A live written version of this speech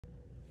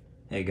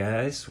Hey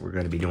guys, we're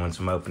going to be doing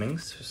some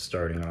openings,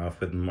 starting off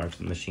with March of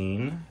the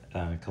Machine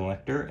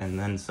collector, and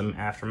then some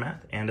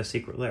Aftermath and a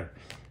secret lair.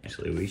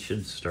 Actually, we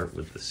should start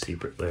with the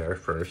secret lair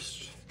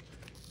first.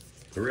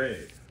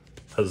 Hooray!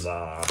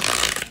 Huzzah!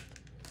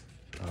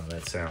 Oh,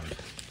 that sound.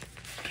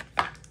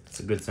 It's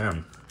a good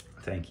sound.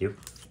 Thank you.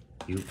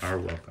 You are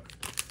welcome.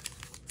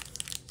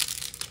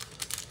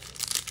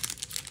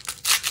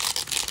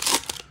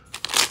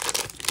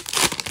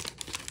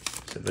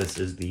 So this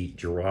is the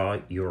Draw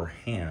Your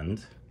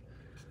Hand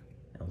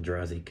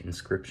Eldrazi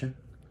Conscription,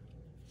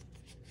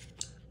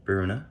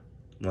 Bruna,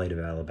 Light of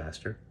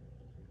Alabaster,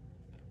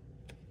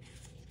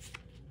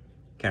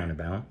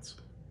 Counterbalance,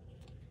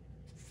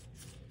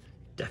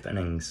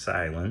 Deafening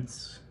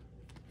Silence,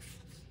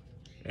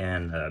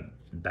 and a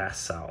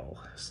Basal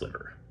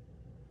Sliver.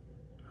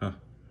 Huh,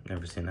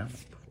 never seen that one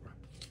before.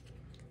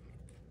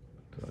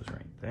 Goes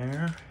right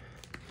there.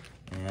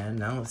 And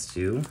now let's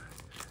do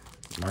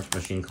March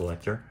Machine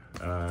Collector.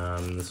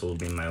 This will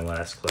be my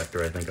last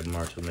collector, I think, of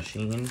March of the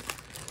Machine.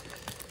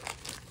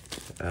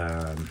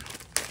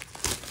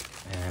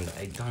 And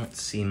I don't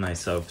see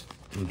myself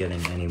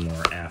getting any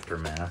more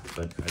Aftermath,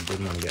 but I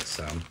did want to get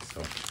some, so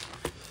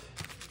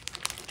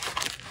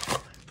I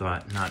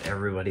thought not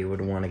everybody would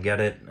want to get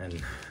it,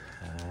 and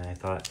I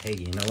thought, hey,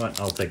 you know what,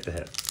 I'll take the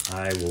hit.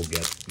 I will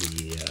get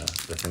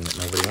the thing that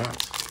nobody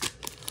wants.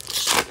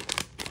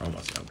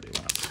 Almost nobody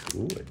wants.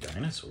 Ooh, a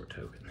dinosaur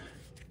token.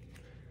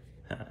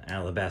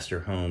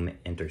 Alabaster Home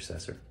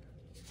Intercessor.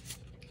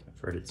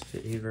 Avert its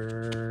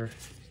favor.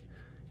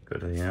 Go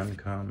to the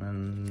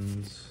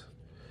uncommons.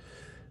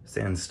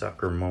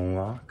 Sandstalker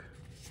Moloch.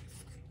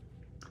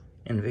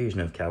 Invasion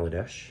of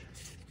Kaladesh.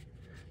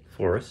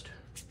 Forest.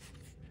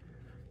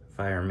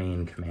 Fire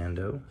Main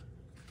Commando.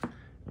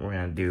 We're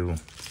going to do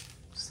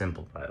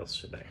simple files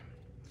today.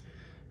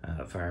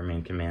 Fire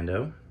Main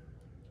Commando.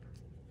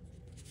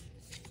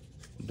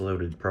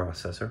 Bloated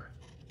Processor.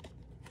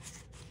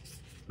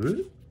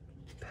 Ooh.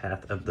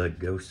 Path of the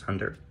Ghost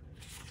Hunter.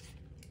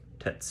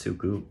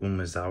 Tetsuku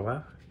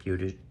Umezawa,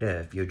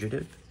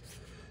 Fugitive.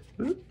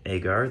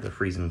 Agar, the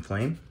Freezing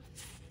Flame.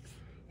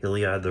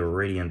 Heliod, the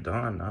Radiant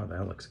Dawn. Oh,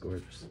 that looks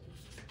gorgeous.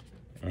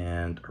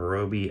 And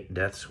Orobi,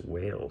 Death's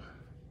Wail.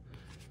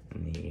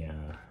 In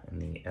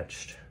the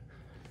etched.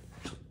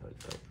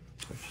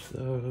 Push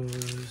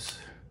those.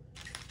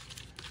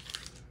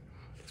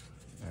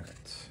 All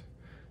right.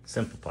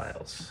 Simple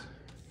files.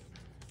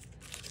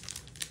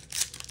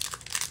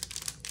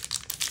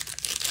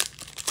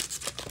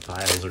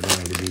 Files are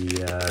going to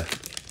be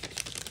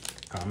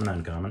common,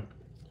 uncommon.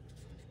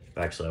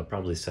 Actually, I'll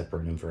probably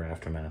separate them for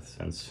Aftermath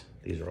since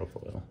these are all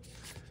foil.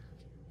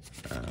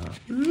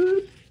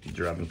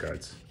 Dropping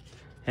cards.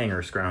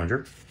 Hanger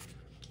Scrounger,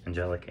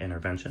 Angelic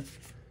Intervention,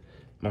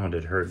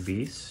 Bonded Herd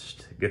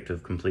Beast, Gift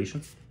of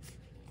Completion,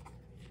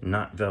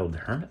 Not Veld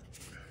Hermit,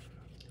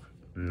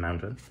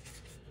 Mountain,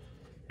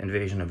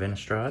 Invasion of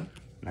Innistrad,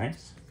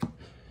 nice.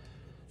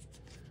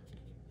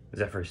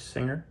 Zephyr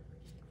Singer,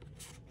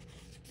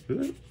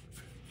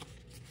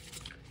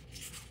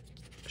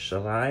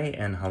 Shalai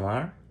and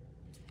Halar,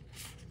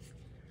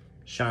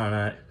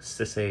 Shauna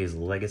Sisay's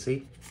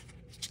Legacy,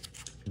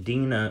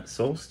 Dina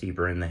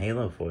Soulsteeper in the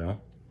Halo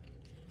foil,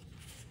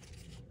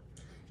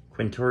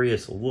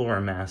 Quintorius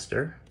Lore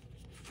Master,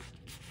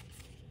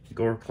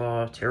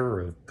 Goreclaw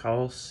Terror of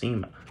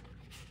Kalsima,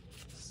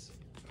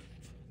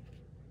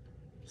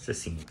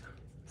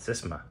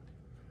 Sisma,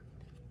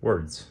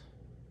 words.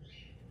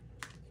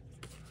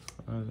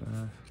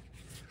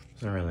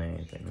 Wasn't really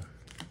anything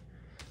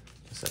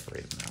to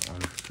separate in that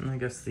one. And I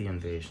guess the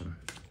invasion.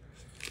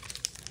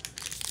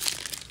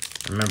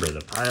 Remember,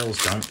 the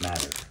piles don't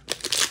matter.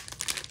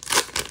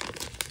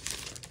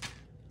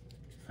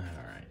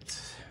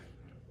 Alright.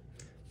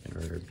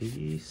 Inverter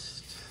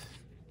Beast.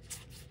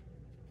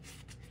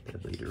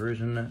 Deadly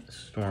Derision.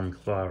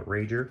 Stormclaw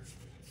Rager.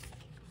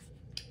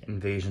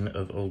 Invasion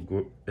of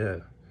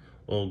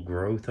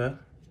Olgrotha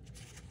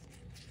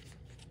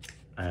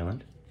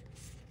Island.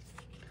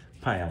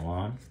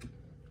 Pile-On.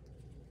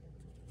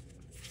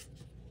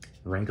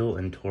 Wrinkle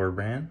and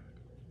Torbrand.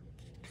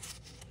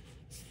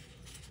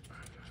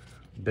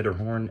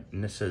 Bitterhorn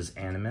Nissa's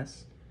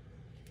Animus.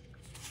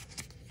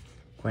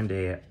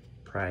 Quende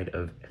Pride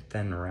of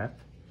Fenrep.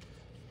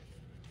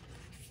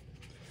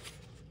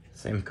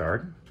 Same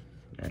card,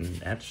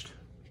 and etched.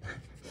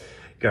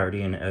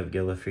 Guardian of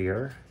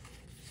Gillifier.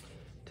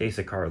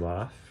 Teysa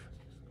Karloff.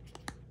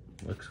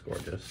 Looks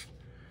gorgeous.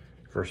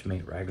 First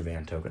Mate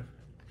Ragavan token.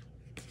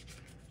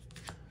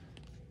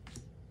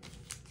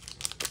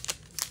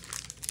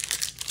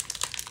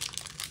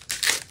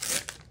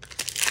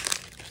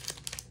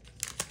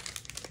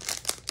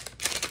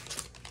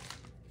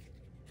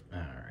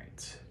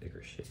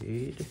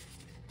 Shade.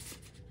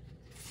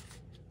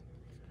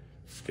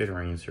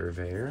 Skittering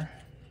Surveyor.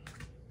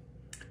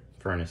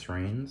 Furnace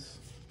Rains.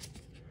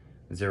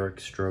 Xeric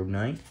Strobe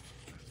Knight.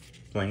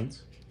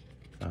 Plains.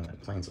 Oh,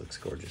 that Plains looks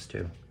gorgeous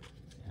too.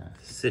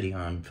 City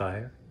on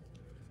Fire.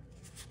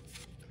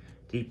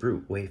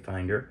 Deeproot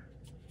Wayfinder.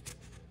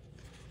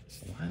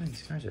 lot of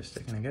these cards are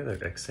sticking together.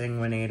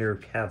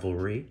 Exsanguinator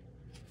Cavalry.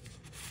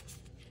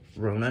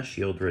 Rona,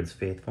 Shieldred's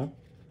Faithful.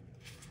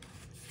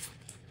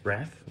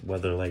 Wrath,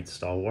 Weatherlight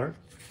Stalwart.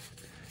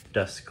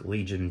 Dusk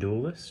Legion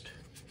Duelist.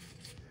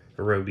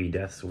 Hirobi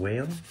Death's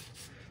Whale.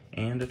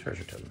 And a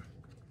Treasure Totem.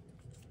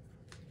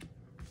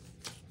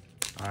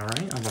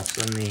 Alright, I'll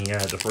spend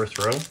the first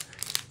row.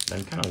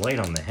 Been kind of light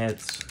on the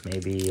hits.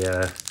 Maybe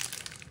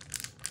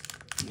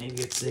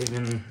it's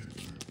saving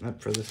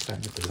up for this time.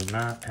 It does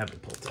not have a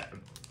pull tab.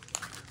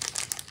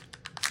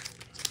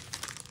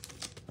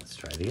 Let's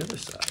try the other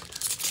side.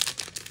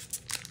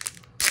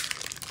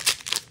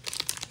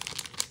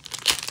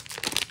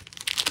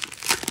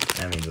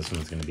 That means this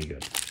one's going to be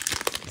good.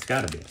 It's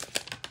got to be.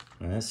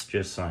 And that's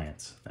just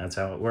science. That's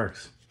how it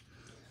works.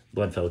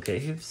 Bloodfell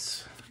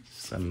Caves.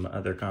 Some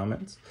other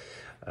comments.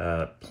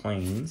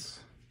 Plains.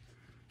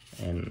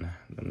 In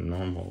the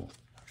normal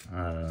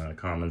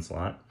common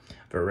slot.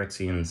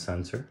 Phyrexian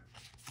Censor.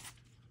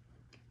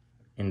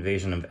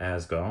 Invasion of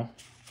Asgall.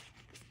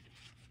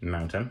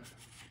 Mountain.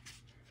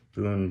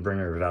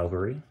 Boonbringer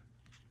Valkyrie.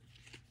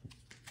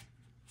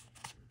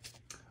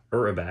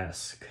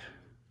 Urabask.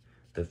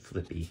 The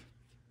Flippy.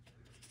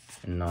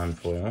 And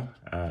non-foil.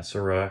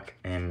 Sorok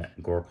and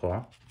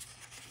Goreclaw.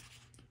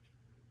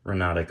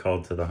 Renata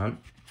Called to the Hunt.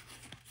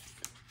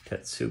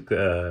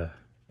 Tetsuku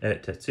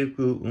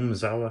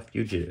Umezawa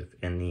Fugitive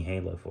in the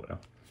Halo foil.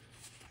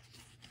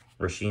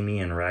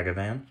 Rashimi and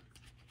Ragavan.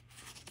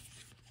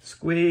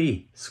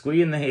 Squee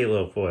in the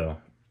Halo foil.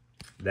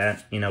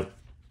 That,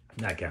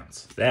 that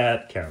counts.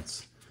 That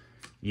counts.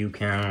 You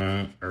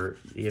count, or,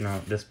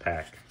 this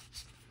pack.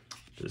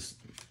 Just,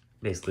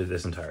 basically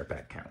this entire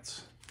pack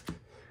counts.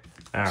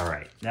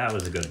 Alright, that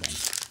was a good one.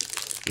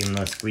 Even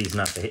though Squee's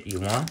not the hit you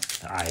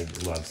want, I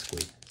love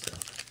Squee. So.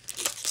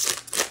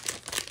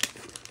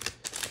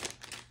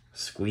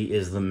 Squee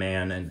is the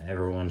man, and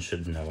everyone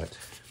should know it.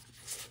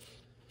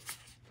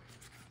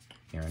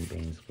 Aaron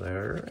Baines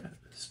Blair,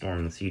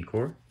 Storm the Seed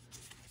Core,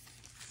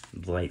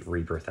 Blight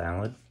Reaper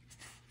Thallid,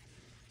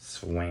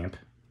 Swamp,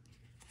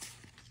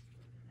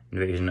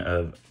 Invasion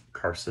of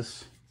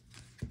Karsus,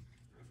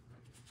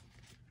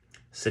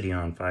 City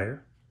on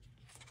Fire,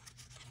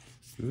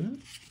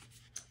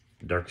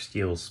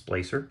 Darksteel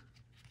Splicer,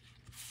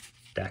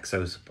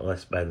 Daxos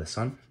Blessed by the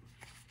Sun,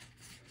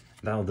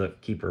 Valda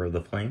Keeper of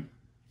the Flame,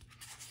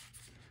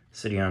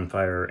 City on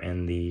Fire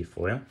in the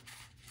foil,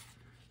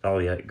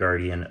 Thalia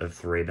Guardian of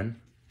Thraben,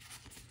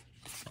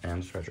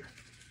 and Treasure.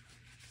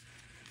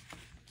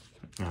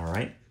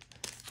 Alright,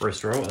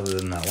 first row, other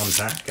than that one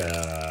pack,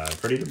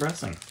 pretty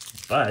depressing,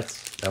 but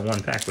that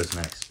one pack was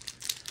nice.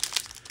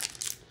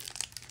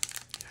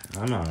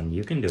 Come on,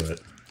 you can do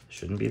it.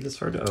 Shouldn't be this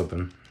hard to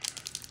open.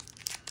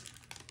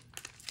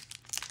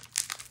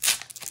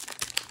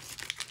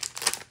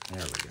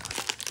 There we go.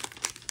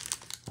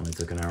 Only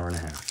took an hour and a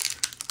half.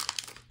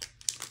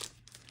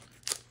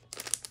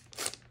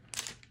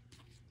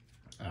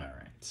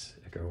 Alright,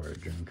 Echo War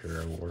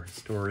Drinker, War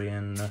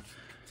Historian.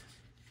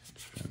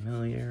 It's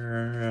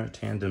familiar.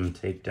 Tandem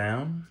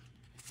Takedown.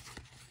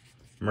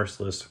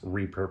 Merciless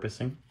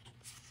Repurposing.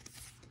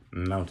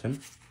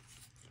 Mountain.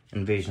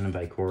 Invasion of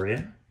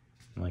Ikoria.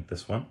 Like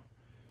this one.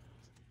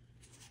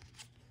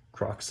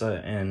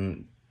 Croxa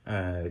and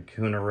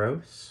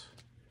Kunaros.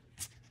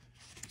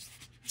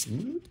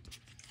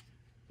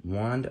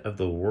 Wand of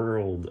the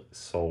World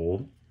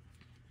Soul.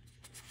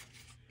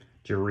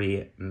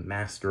 Jury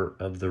Master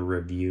of the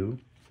Review.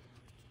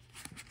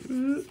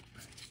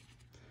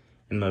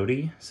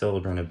 Emoti,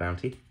 Celebrant of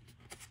Bounty.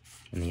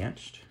 In the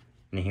Etched.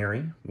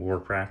 Nahiri,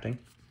 Warcrafting.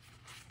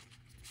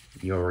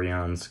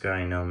 Yorion,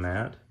 Sky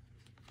Nomad.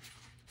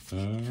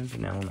 And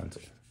an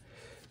Elemental.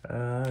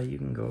 You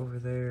can go over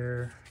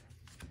there.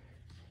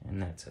 And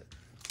that's it.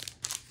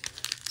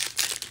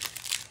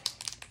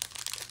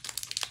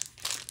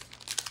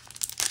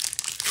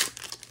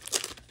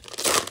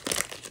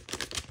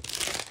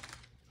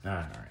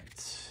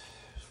 Alright.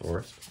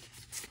 Forest.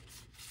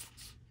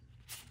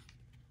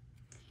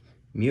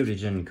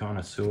 Mutagen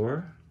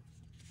Connoisseur.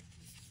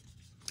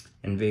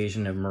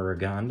 Invasion of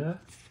Muruganda.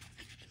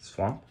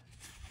 Swamp.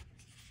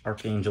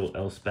 Archangel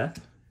Elspeth.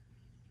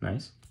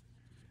 Nice.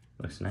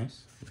 Looks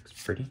nice. Looks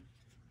pretty.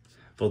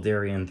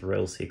 Voldarian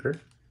Thrill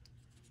Seeker.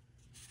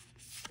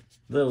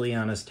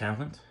 Liliana's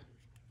Talent.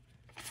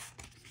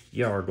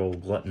 Yargol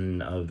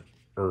Glutton of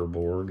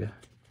Urborg.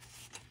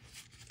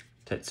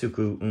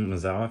 Tetsuku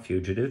Umezawa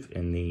Fugitive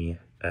in the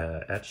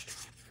Etched.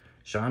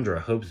 Chandra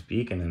Hope's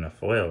Beacon in a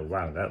foil.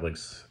 Wow, that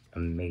looks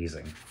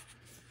amazing.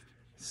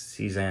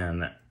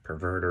 Cezanne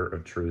Perverter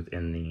of Truth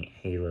in the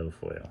Halo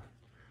foil.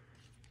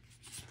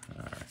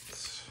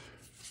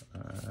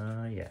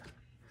 Alright. Yeah.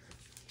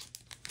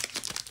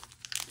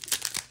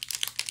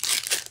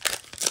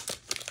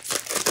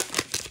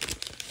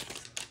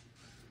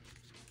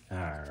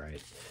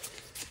 Alright.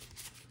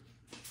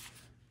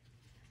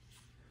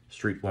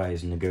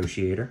 Streetwise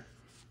Negotiator.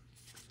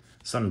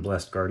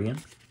 Sunblessed Guardian.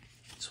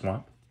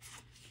 Swamp.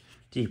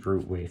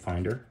 Deeproot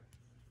Wayfinder.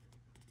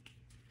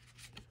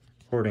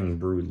 Hoarding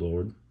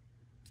Broodlord.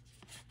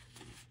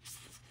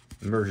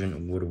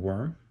 Emergent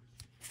Woodworm,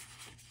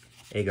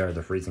 Agar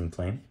the Freezing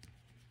Flame,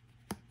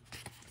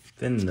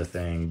 Finn the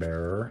Fang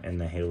Bearer, and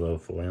the Halo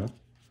foil.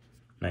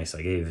 Nice,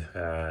 I gave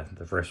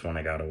the first one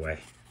I got away.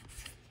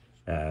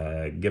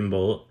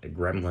 Gimbal,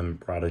 Gremlin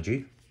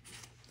Prodigy,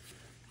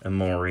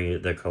 Amori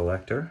the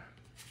Collector,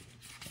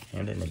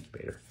 and an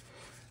Incubator.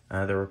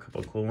 There were a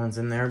couple of cool ones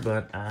in there,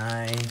 but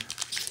I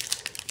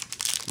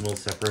will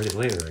separate it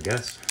later, I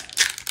guess.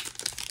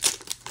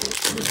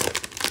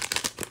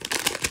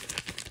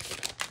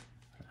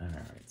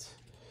 Alright.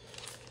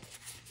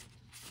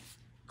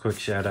 Quick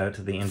shout out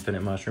to the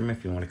Infinite Mushroom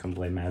if you want to come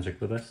play Magic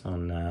with us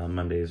on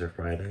Mondays or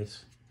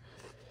Fridays.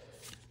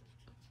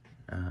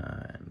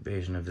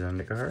 Invasion of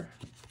Zendikar.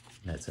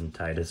 That's in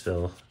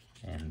Titusville,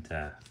 and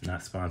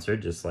not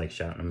sponsored, just like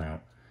shouting them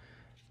out.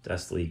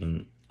 Dust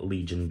Legion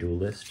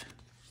Duelist.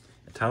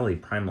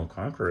 Atali Primal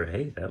Conqueror.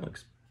 Hey, that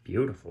looks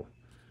beautiful.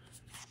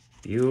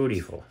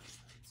 Beautiful.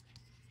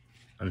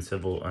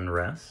 Uncivil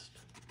Unrest.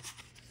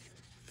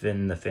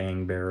 Finn the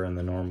Fang Bearer in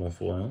the normal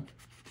foil.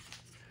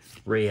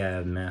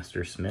 Rayab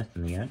Master Smith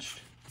in the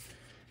etched.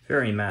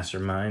 Fairy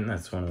Mastermind.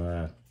 That's one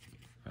of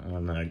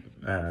the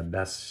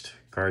best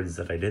cards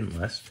that I didn't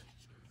list.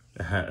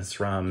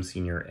 SRAM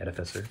Senior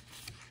Edificer.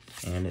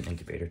 And an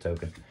Incubator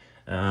token.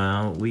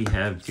 We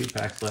have 2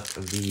 packs left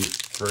of the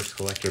first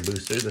collector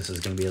booster. This is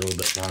going to be a little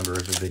bit longer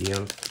of a video.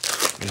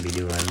 I'm going to be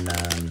doing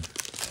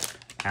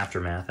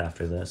Aftermath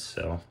after this,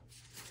 so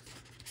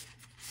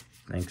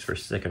thanks for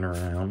sticking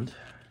around.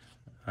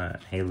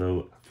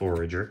 Halo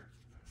Forager,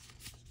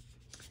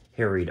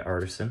 Harried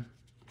Artisan,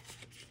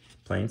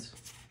 Plains,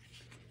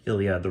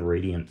 Iliad the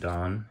Radiant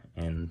Dawn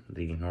and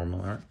the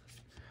normal art,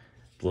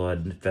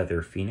 Blood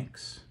Feather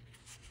Phoenix.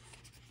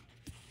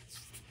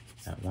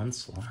 That one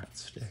slot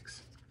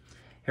sticks.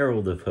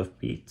 Herald of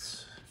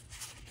Hoofbeats,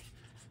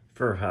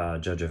 Furha,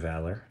 Judge of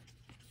Valor,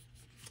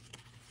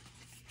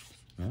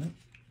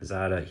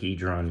 Zada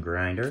Hedron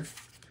Grinder,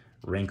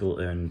 Wrinkle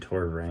and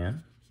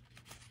Torran,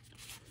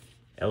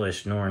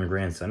 Elish Norn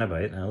Grand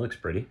Cenobite. That looks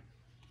pretty.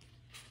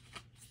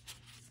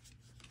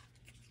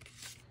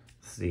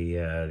 It's the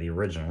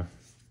original.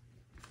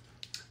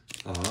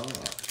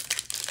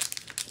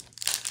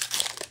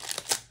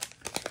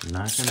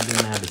 Not gonna be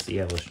mad to see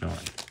Elish Norn.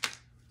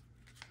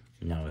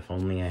 No, if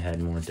only I had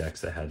more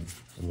decks that had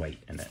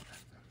white in it.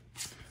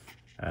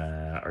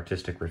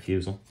 Artistic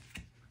Refusal.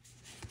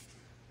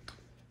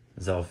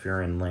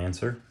 Zalfirin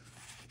Lancer.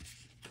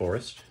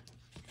 Forest.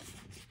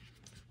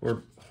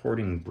 Or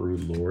Hoarding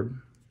Brood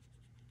Lord.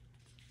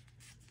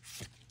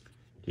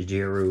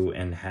 Dijeru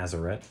and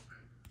Hazaret.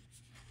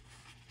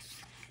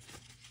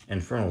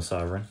 Infernal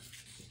Sovereign.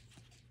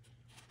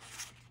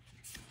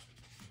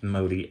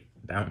 Modi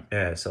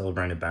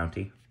Celebrated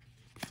Bounty.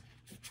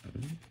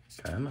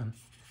 Come on.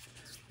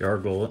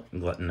 Yargol,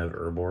 Glutton of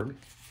Urborg,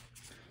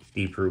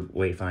 Deeproot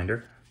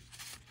Wayfinder,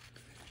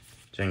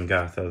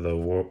 Jengatha the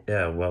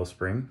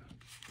Wellspring,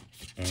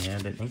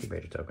 and an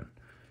Incubator token.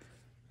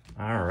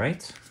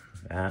 Alright,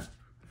 that,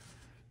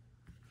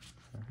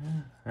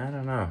 I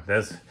don't know,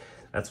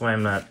 that's why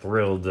I'm not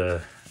thrilled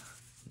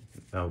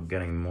about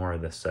getting more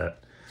of this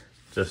set.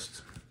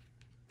 Just,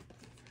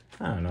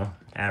 I don't know,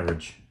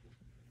 average,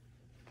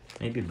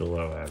 maybe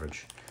below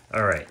average.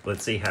 Alright,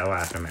 let's see how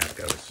Aftermath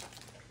goes.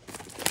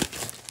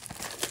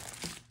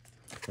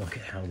 Look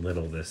at how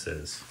little this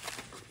is.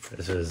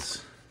 This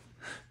is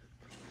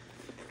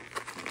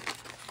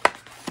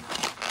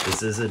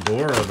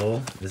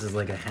adorable. This is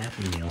like a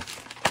Happy Meal.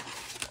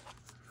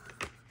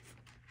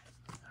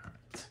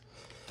 Alright.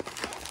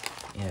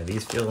 Yeah,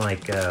 these feel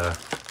like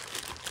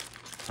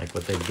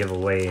what they give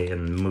away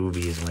in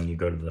movies when you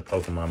go to the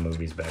Pokemon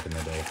movies back in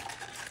the day.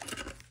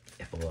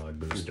 Epilogue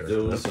booster.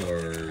 Those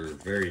are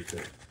very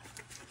thick.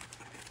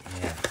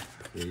 Yeah.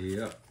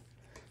 Yep.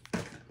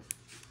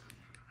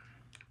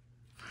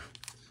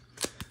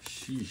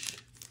 Sheesh.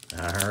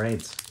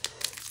 Alright.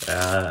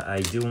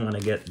 I do want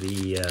to get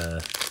the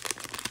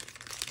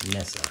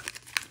Nissa.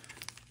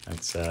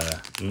 That's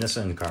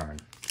Nissa and Karn.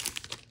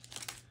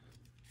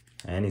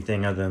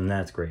 Anything other than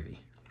that's gravy.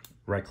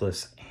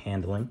 Reckless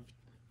Handling.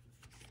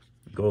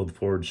 Gold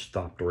Forged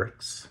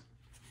Thopteryx.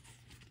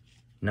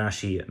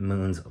 Nashi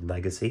Moon's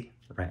Legacy.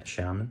 Rat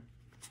Shaman.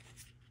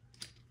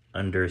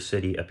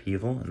 Undercity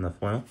Upheaval in the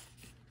foil.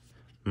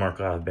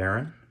 Markov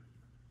Baron.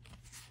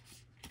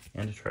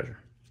 And a treasure.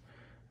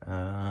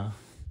 I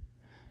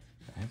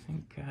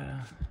think,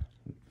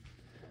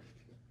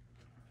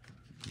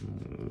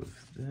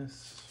 move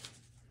this.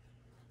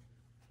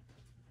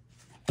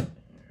 There.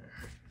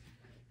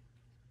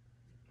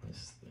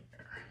 This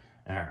there.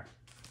 Alright.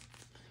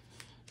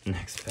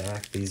 Next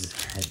pack. These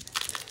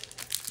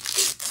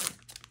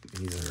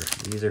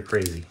are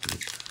crazy.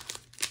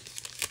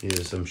 These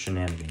are some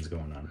shenanigans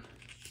going on.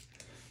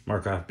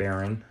 Markov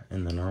Baron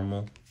in the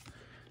normal.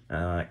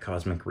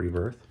 Cosmic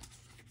Rebirth.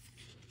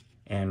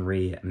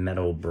 Henry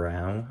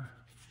Meadowbrow.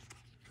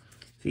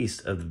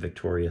 Feast of the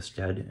Victorious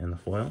Dead in the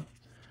foil.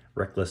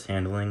 Reckless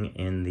Handling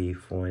in the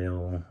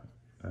foil.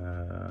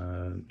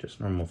 Just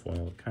normal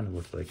foil. It kind of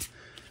looked like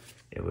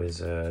it was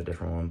a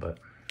different one, but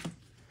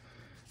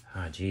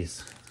Ah,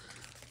 jeez.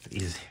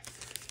 Easy.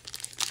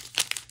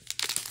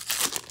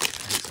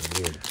 That's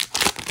weird.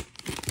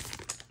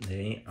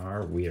 They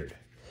are weird.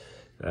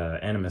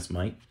 Animus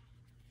Might.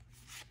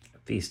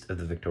 Feast of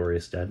the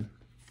Victorious Dead.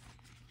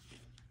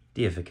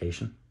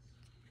 Deification.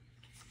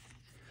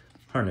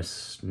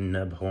 Harness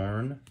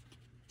Snubhorn.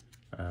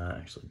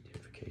 Actually,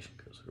 deification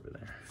goes over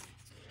there.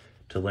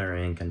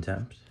 Tolarian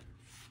Contempt.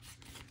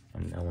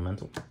 And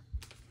Elemental.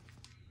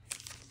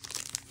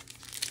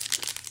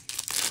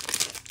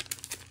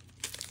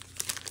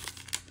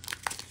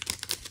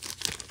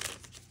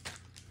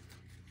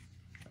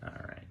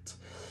 Alright.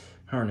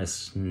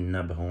 Harness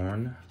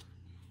Snubhorn.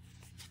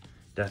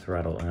 Death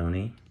Rattle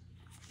Oni.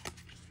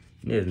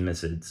 Niv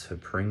Mizzed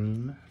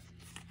Supreme.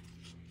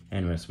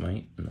 Animus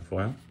Might in the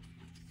foil.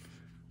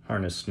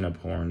 Harness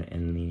Snubhorn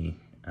in the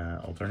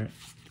alternate.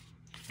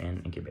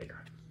 And Incubator.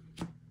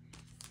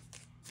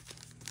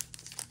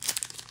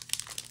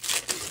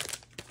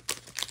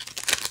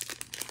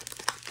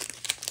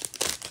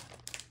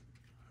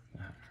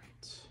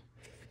 Alright.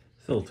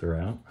 Filter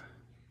out.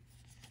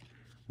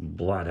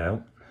 Blot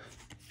out.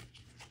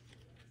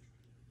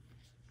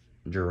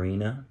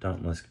 Jarina,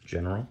 Dauntless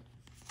General.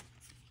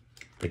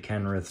 The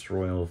Kenrith's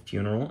Royal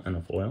Funeral in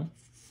a foil.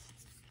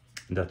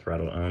 Death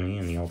Rattle Oni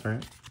in the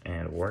alternate.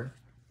 And War.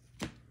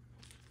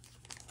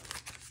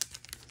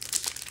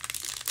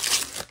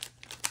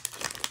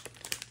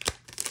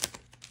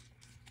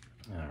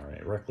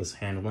 Alright, Reckless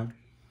Handling.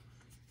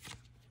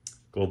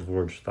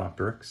 Goldforged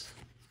Thopteryx.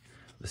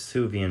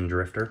 Vesuvian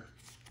Drifter.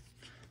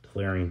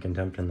 Tolarian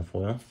Contempt in the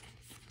foil.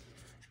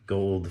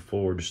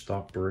 Goldforged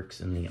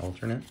Thopteryx in the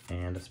alternate.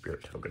 And a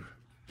Spirit Token.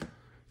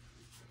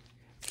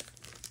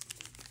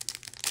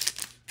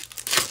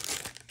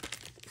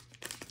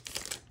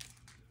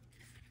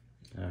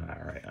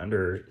 Alright,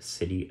 under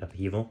City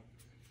Upheaval.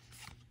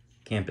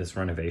 Campus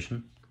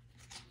Renovation.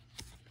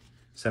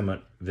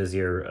 Somewhat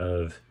Vizier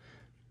of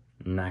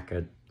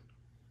Nakatamon.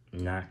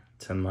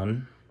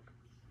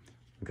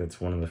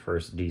 That's one of the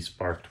first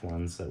desparked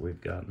ones that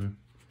we've gotten.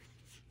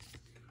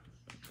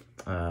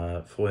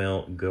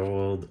 Foil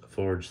Gold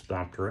Forged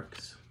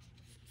Thopteryx.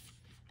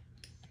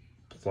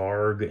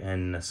 Plarg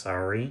and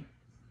Nasari.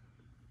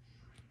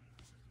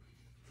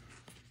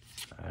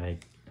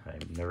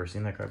 I've never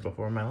seen that card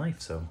before in my life,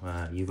 so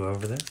you go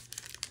over there.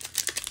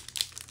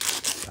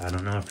 I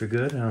don't know if you're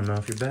good, I don't know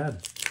if you're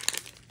bad.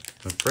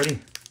 Look pretty.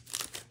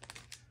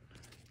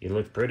 You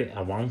look pretty,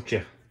 I want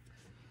you.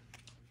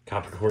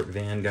 Coppercourt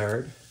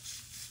Vanguard.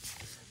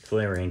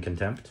 Tolarian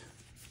Contempt.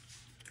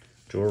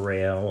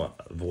 Jor-Rael,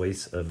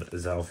 Voice of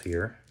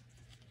Zalfir.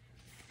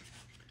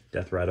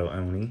 Death Rattle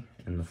Oni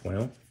in the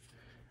foil.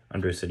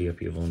 Under City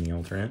Upheaval in the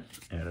alternate.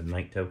 And a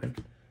Night Token.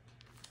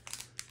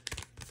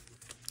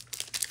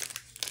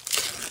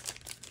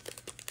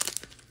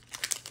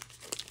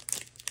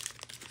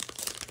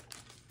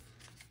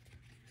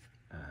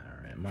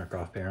 Alright,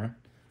 Markov Baron.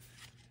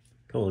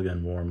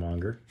 Kolaghan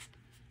Warmonger.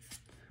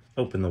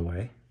 Open the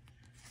Way.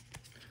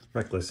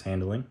 Reckless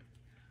Handling.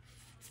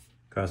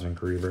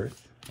 Cosmic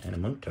Rebirth. And a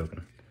Monk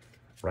Token.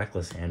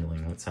 Reckless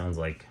Handling. That sounds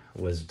like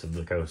Wizards of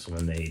the Coast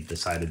when they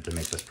decided to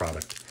make this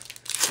product.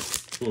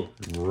 Ooh,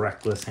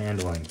 Reckless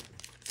Handling.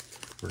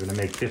 We're going to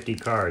make 50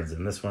 cards,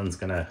 and this one's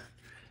going to...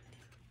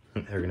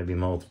 They're going to be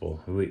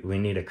multiple. We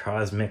need a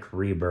Cosmic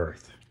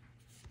Rebirth.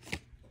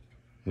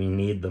 We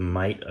need the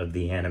might of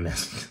the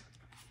Animist.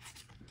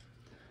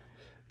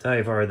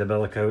 Tyvar the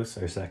Bellicose,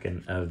 our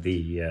second of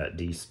the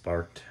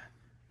desparked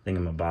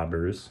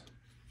thingamabobbers.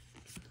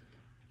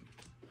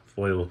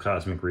 Foil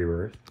Cosmic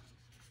Rebirth.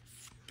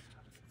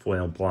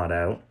 Foil Blot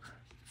Out.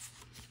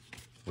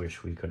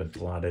 Wish we could have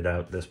blotted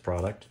out this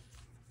product.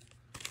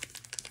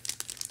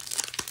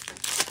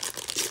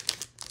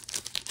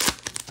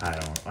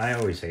 I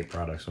always hate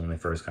products when they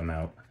first come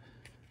out.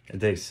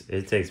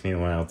 It takes me a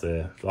while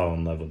to fall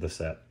in love with the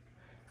set.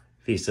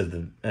 Feast of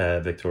the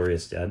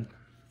Victorious Dead.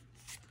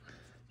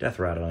 Death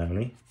Rattle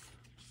Oni.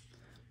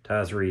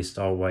 Tazri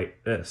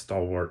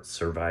Stalwart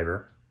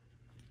Survivor.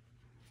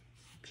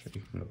 Sure,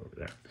 you can go over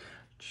there.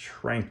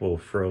 Tranquil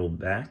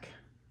Throwback.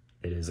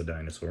 It is a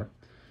dinosaur.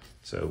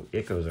 So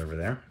it goes over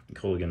there.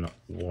 Kolaghan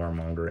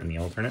Warmonger in the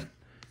alternate.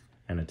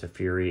 And a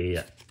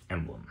Teferi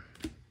emblem.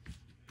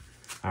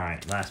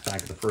 Alright, last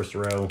pack of the first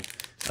row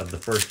of the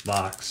first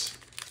box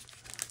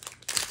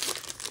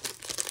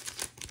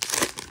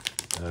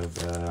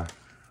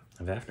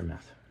of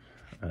Aftermath.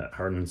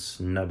 Hardened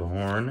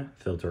Snubhorn,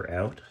 Filter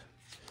Out.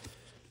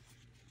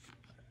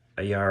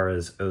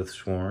 Ayara's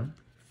Oathsworn.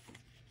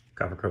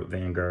 Coppercourt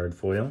Vanguard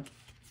foil.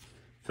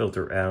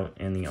 Filter Out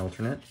in the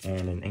alternate.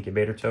 And an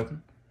Incubator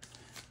token.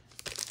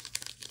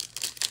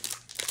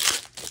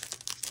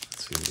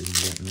 Let's see what we can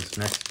get in this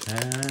next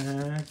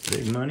pack.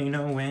 Big money,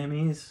 no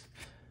whammies.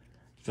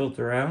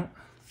 Filter Out.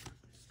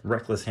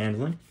 Reckless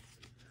Handling.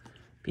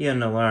 Pia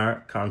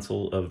Nalar,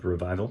 Consul of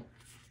Revival.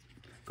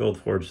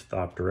 Goldforged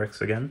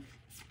Thopteryx again.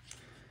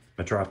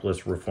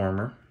 Metropolis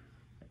Reformer.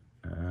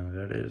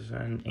 That is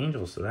an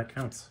angel, so that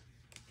counts.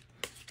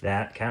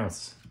 That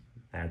counts.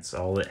 That's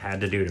all it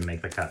had to do to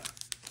make the cut.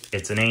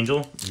 It's an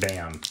angel,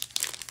 bam.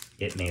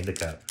 It made the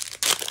cut.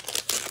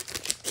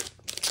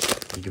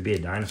 You could be a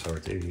dinosaur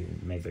too, you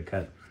make the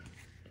cut.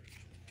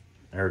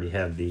 I already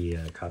have the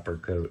Copper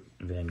Coat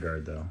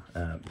Vanguard though.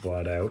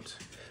 Blot Out,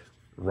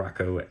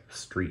 Rocco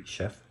Street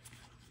Chef,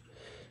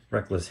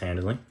 Reckless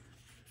Handling,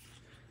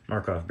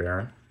 Markov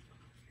Baron,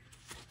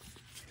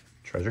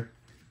 Treasure,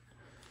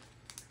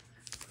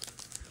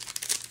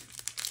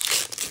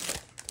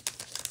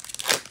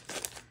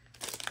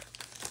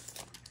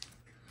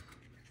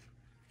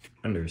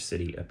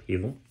 Undercity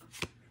Upheaval,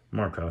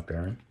 Markov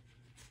Baron,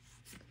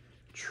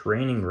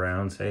 Training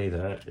Grounds. Hey,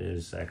 that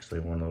is actually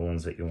one of the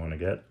ones that you want to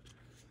get.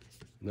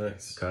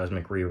 Nice.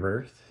 Cosmic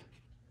Rebirth,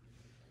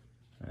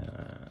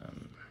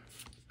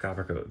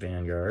 Copper Coat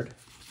Vanguard,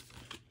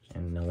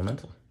 and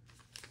Elemental.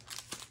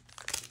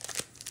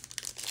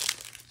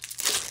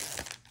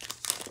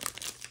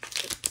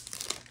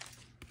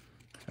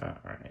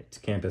 Alright,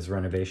 Campus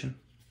Renovation,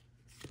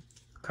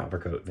 Copper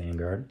Coat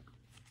Vanguard,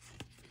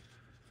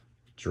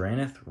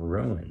 Draneth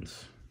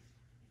Ruins.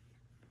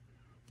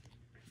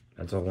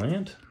 That's a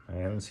land. I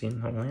haven't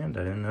seen the land.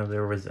 I didn't know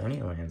there was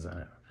any lands on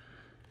it.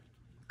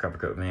 Copper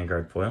Coat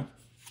Vanguard foil,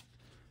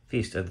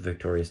 Feast of the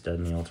Victorious Dead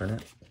in the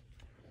alternate,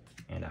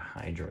 and a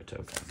Hydra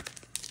token.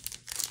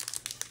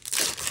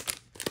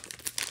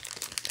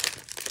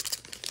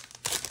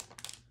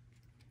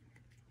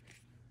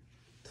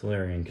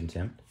 Tolarian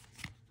Contempt,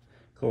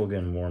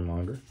 Kolgan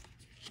Warmonger,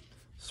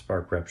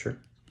 Spark Rupture,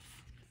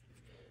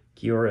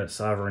 Kiora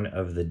Sovereign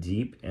of the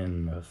Deep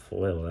in the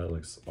foil. That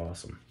looks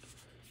awesome.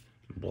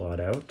 Blot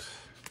Out,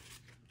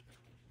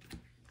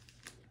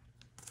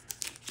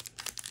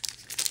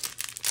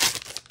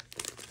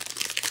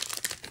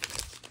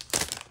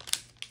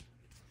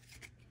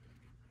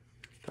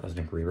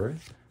 Cosmic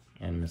Rebirth,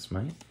 and Miss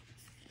Might.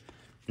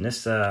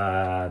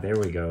 Nissa, there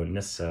we go.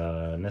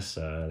 Nissa,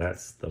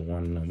 that's the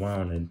one I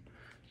wanted.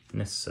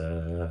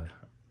 Nissa,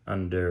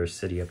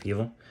 Undercity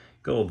Upheaval,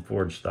 Gold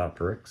Forged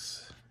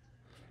Optrix.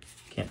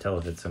 Can't tell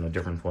if it's in a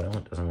different foil,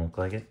 it doesn't look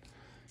like it.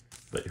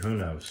 But who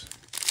knows?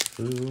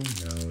 Who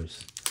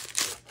knows?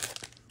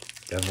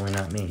 Definitely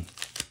not me.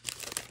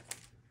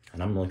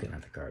 And I'm looking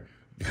at the card.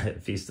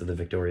 Feast of the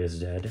Victorious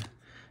Dead,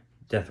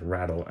 Death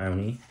Rattle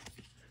Oni,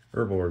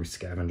 Urborg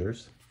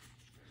Scavengers,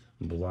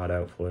 Blot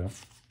Out foil,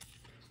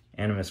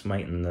 Animus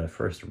Might in the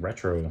first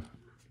retro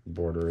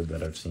border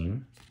that I've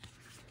seen.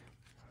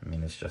 I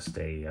mean, it's just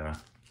a,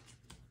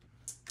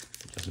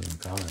 just an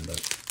uncommon,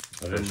 but...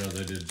 I didn't know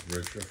they did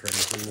retro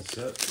frames in the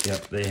set.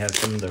 Yep, they have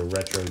some of the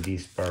retro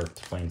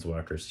desparked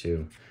Planeswalkers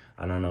too.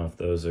 I don't know if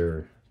those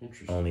are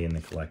only in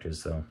the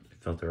collectors though.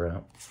 Filter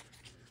Out.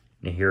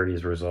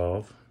 Nahiri's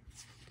Resolve.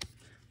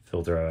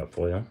 Filter Out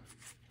foil.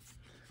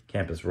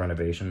 Campus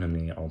Renovation in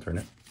the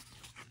alternate.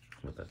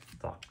 With a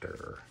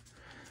Thopter.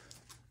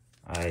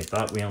 I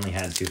thought we only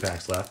had 2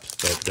 packs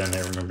left, but then I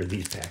remember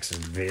these packs are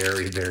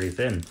very, very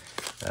thin.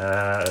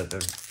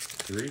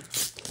 3?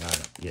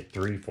 Yeah,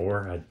 3,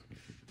 4.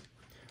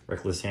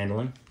 Reckless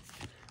Handling.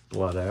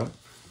 Blot Out.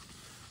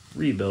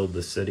 Rebuild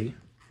the City.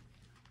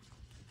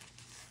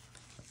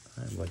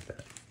 I like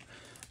that.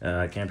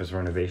 Campus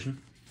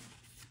Renovation.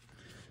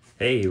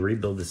 Hey,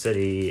 Rebuild the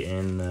City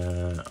in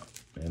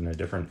a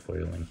different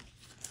foiling.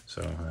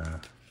 So,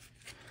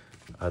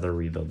 other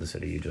Rebuild the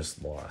City you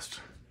just lost.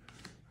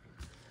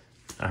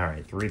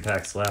 Alright, 3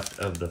 packs left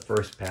of the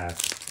first pack,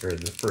 or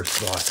the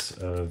first box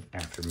of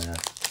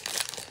Aftermath.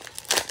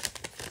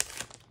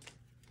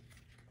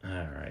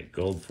 Alright,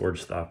 Gold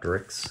Forged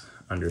Optrix,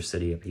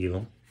 Undercity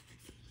Upheaval.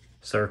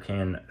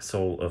 Sarkhan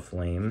Soul of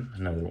Flame,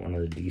 another one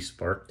of the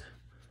desparked.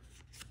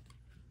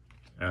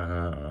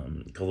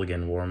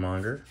 Kolgan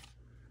Warmonger.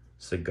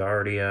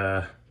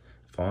 Sigardia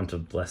Font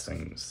of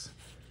Blessings.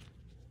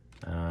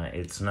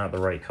 It's not the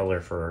right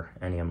color for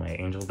any of my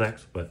Angel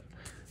decks, but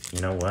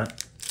you know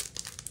what?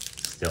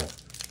 Still,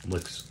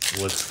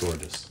 looks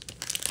gorgeous.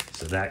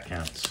 So that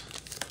counts.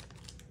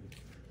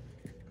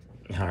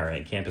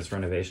 Alright, Campus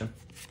Renovation.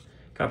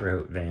 Copper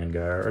Coat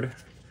Vanguard.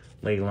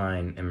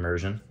 Leyline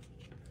Immersion.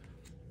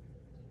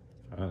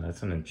 Oh,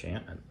 that's an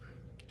enchantment.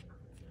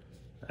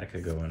 That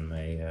could go in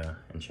my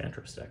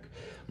Enchantress deck.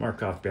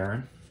 Markov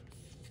Baron.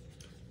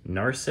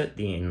 Narset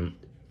the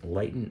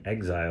Enlightened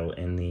Exile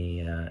in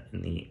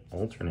the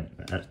alternate.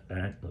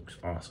 That looks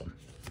awesome.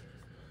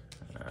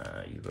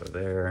 You go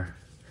there.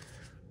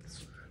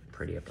 Let's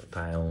pretty up the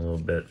pile a little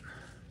bit.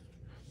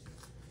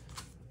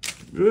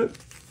 Good.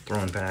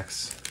 Throwing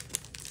packs.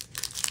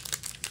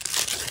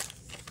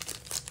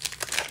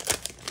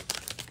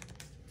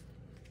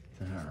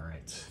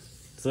 Alright.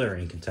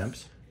 Tolarian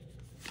Contempt.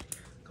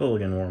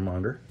 Kolgan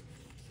Warmonger.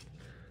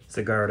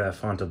 Sigarda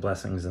Font of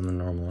Blessings in the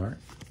normal art.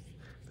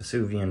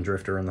 Vesuvian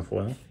Drifter in the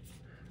foil.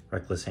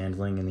 Reckless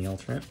Handling in the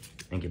alternate.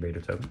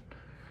 Incubator token.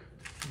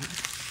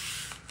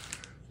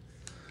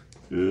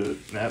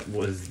 That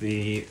was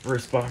the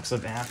first box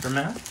of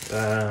Aftermath.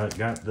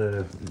 Got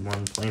the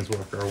one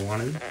Planeswalker I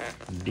wanted.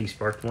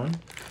 Desparked one.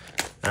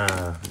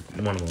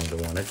 One of the ones I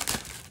wanted.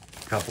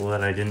 A couple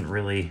that I didn't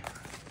really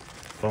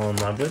fall in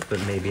love with, but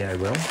maybe I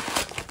will.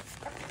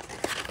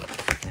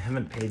 I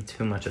haven't paid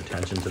too much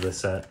attention to the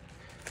set.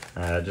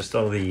 Just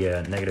all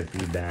the negative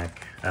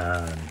feedback,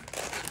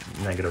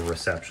 negative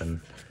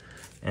reception,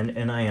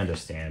 and I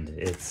understand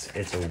it's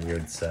a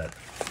weird set.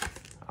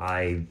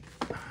 I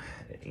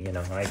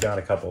got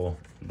a couple,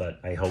 but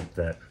I hope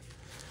that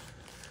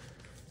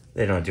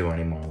they don't do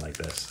any more like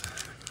this.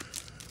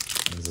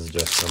 This is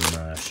just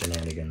some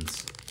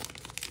shenanigans.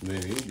 They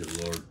need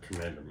to Lord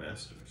Commander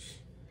Masters.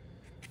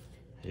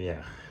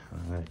 Yeah, I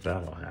think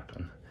that'll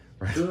happen.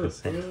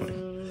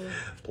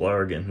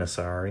 Blarg and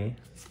Nasari,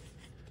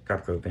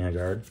 Copcoat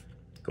Vanguard,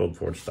 Gold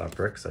Forged Stop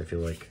Bricks. I feel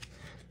like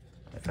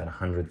I've had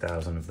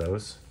 100,000 of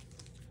those.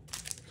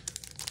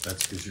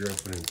 That's because you're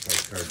opening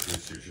 5-card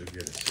boosters. You're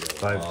going to see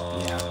a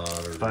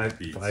lot of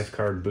repeats.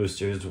 5-card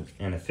boosters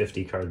and a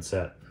 50-card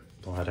set.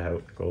 Blot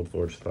out, Gold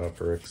Forged Stop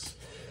Bricks,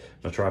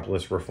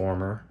 Metropolis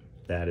Reformer.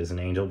 That is an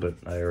angel, but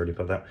I already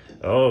put that.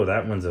 Oh,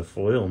 that one's a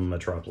foil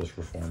Metropolis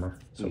Reformer.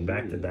 So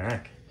back to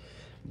back.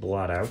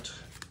 Blot out.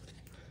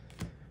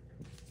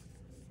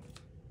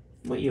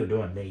 What you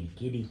doing, baby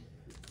kitty?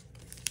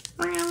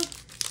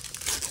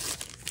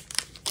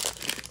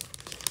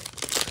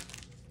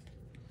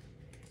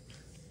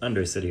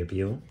 Undercity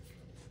Appeal.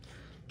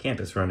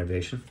 Campus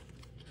Renovation.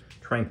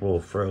 Tranquil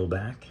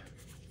Throwback.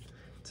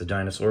 It's a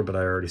dinosaur, but I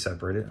already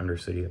separated.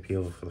 Undercity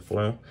Appeal for the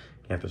foil.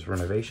 Campus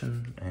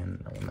Renovation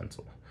and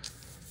Elemental.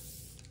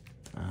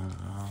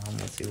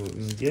 Let's see what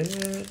we can get.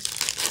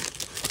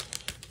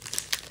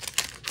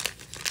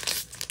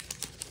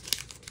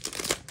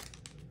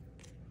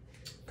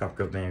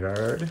 Copcoat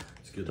Vanguard,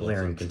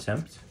 Galarian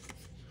Contempt,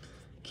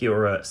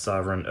 Kiora,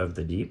 Sovereign of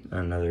the Deep,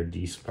 another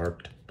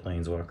desparked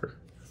Planeswalker.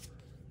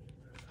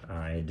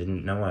 I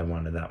didn't know I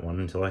wanted that one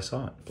until I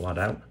saw it. Blot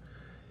out.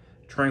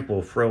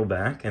 Tranquil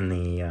Throwback in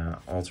the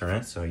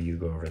alternate, so you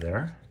go over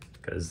there,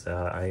 because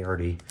I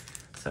already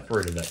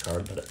separated that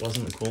card, but it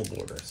wasn't the cool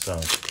border, so...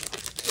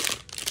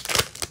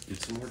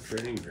 Get some more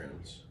training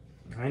grounds.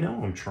 I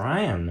know, I'm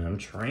trying, I'm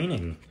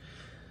training.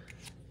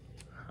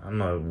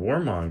 I'm a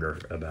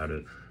warmonger about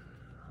it.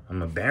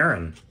 I'm a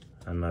Baron.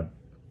 I'm a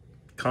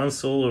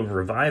Consul of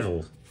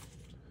Revival.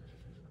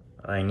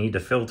 I need to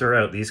filter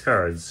out these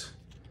cards.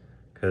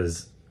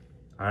 Because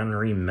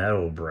Henri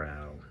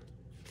Metalbrow.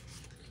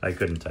 I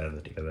couldn't tie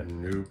that together.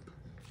 Nope.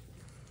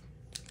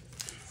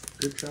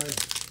 Good try.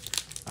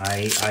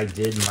 I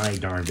did my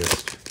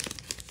darndest.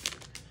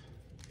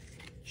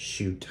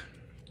 Shoot.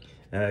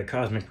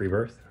 Cosmic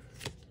Rebirth.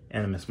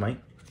 Animus Might.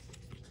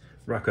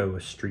 Rocco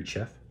Street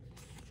Chef.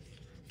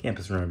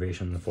 Campus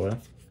Renovation in the foil.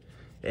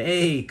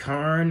 Hey,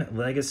 Karn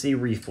Legacy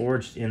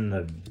Reforged in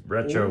the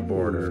retro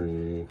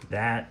border.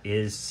 That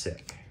is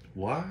sick.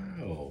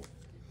 Wow.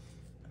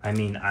 I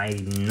mean,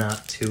 I'm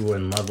not too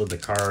in love with the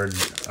card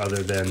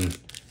other than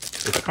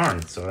it's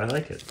Karn, so I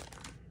like it.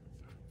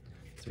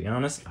 To be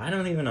honest, I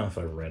don't even know if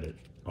I read it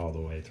all the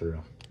way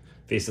through.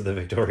 Feast of the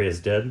Victorious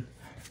Dead.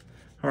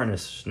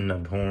 Harness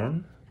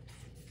Snubhorn.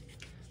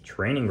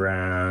 Training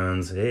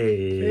Grounds.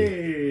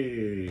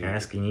 Hey.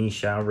 Asking Ye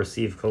shall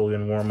receive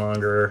Kolgan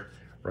Warmonger.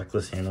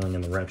 Reckless Handling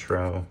in the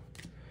retro.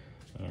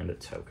 And a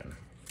token.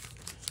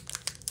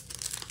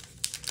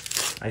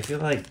 I feel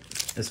like,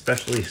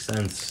 especially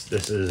since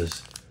this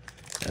is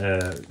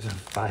a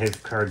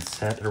 5-card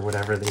set or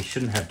whatever, they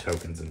shouldn't have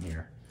tokens in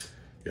here.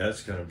 Yeah,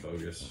 it's kind of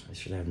bogus. They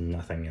should have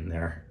nothing in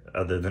there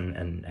other than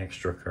an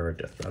extra card.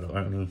 Death Rattle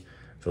Only.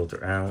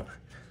 Filter out.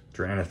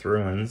 Dranith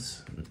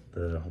Ruins,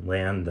 the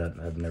land that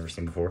I've never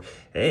seen before.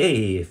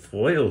 Hey,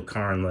 foil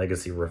Karn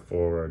Legacy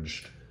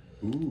Reforged.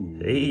 Ooh.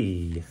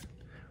 Hey,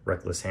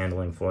 Reckless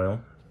Handling foil.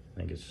 I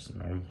think it's just a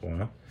normal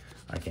foil.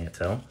 I can't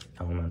tell.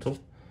 Elemental.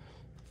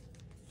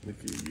 Look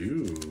at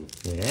you.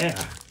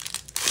 Yeah.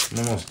 I'm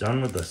almost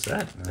done with the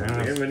set. We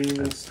haven't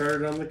even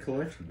started on the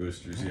collection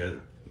boosters yet.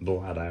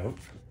 Blot out.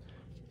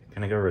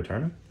 Can I go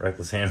return them?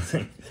 Reckless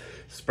Handling.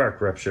 Spark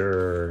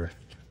Rupture.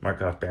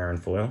 Markov Baron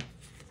foil.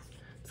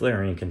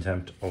 Galarian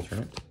Contempt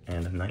alternate,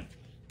 and a Knight.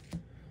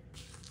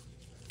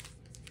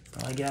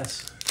 Well, I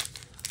guess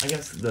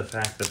the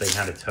fact that they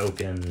had a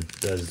token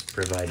does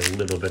provide a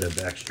little bit of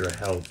extra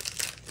help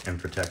and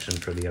protection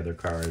for the other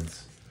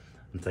cards.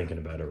 I'm thinking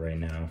about it right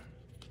now.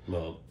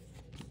 Well,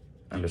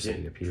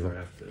 Undercity Appeal.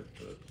 Draft it,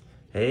 but...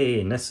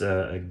 Hey,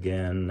 Nissa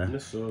again.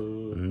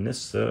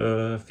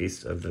 Nissa.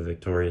 Feast of the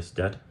Victorious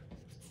Dead.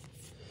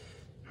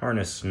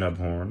 Harness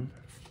Snubhorn.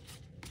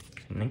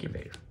 An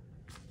Incubator.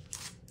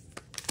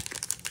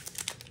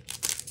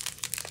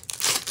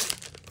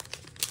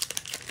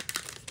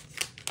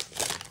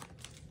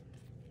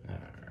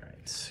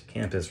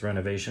 Campus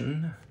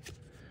Renovation,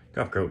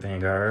 Copcoat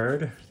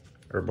Vanguard,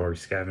 Urborg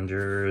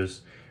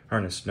Scavengers,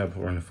 Harness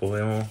Snubhorn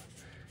Foil,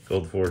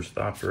 Gold Forged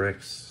Stop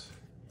Bricks,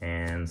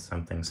 and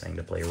something saying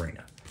to play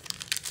Arena.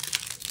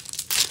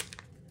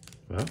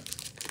 Well,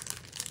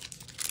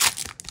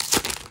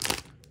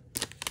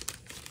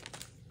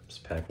 this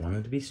pack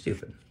wanted to be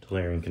stupid.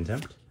 Galarian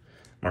Contempt,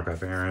 Markov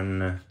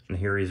Baron,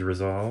 Nahiri's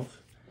Resolve,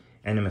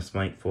 Animus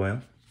Might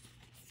Foil,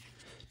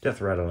 Death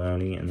Rattle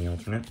Oni in the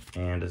alternate,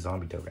 and a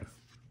zombie token.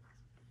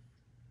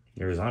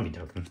 You're a zombie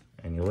token,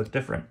 and you look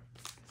different.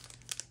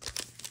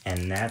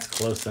 And that's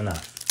close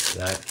enough.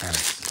 That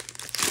counts.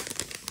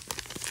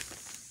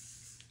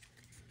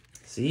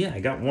 See, I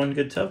got one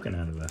good token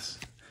out of this.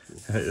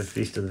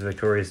 Feast of the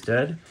Victorious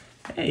Dead.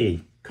 Hey,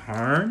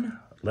 Karn,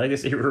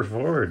 Legacy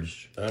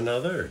Reforged.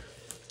 Another.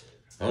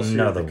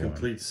 Another the one.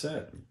 Complete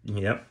set.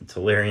 Yep,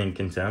 Tolarian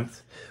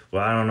Contempt.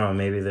 Well, I don't know.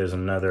 Maybe there's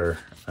another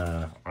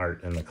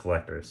art in the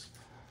collectors.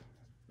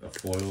 A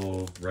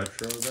foil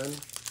retro then?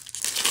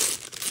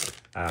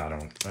 I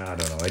don't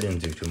know. I didn't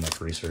do too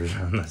much research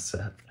on this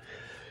set.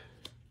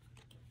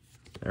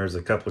 There's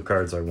a couple of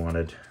cards I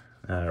wanted.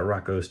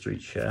 Rocco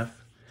Street Chef,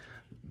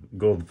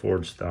 Gold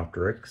Forged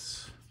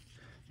Thopteryx,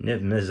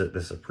 Niv Mizzet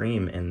the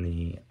Supreme in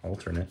the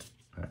alternate.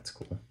 That's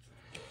cool.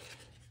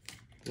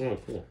 Oh,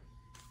 cool.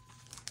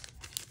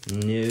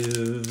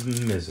 Niv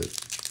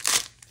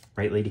Mizzet.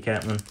 Right, Lady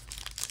Catelyn?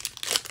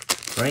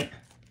 Right?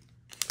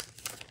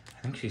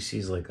 I think she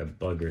sees like a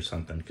bug or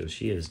something because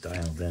she is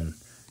dialed in.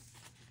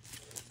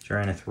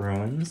 Tyrannith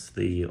Ruins,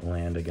 the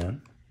land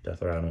again.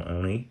 Death Rattle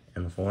Oni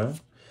in the foil.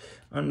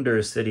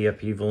 Under City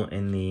Upheaval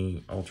in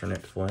the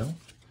alternate foil.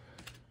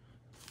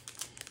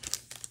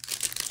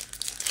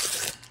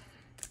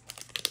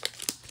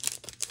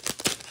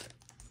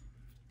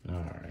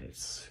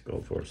 Alright,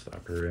 Gold Force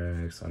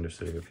Thopteryx, Under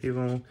City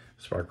Upheaval,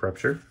 Spark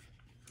Rupture,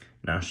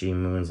 Nashi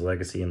Moon's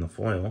Legacy in the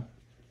foil,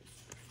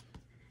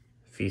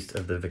 Feast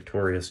of the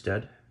Victorious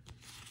Dead,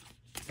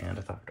 and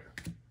a Thopter.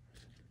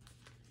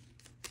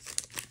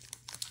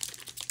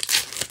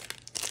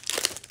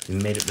 If you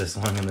made it this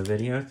long in the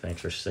video,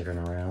 thanks for sticking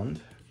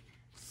around.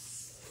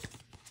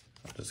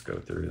 I'll just go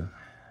through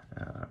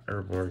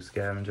Urborg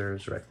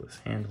Scavengers, Reckless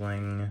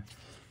Handling,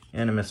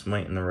 Animus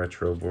Might in the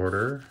retro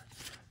border,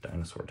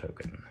 Dinosaur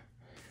Token.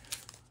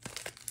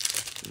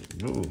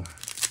 Ooh.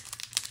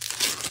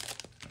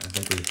 I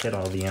think we hit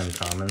all the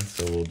uncommons,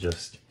 so we'll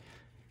just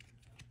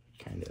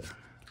kind of...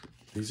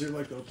 These are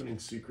like opening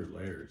secret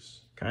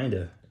layers. Kind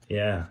of,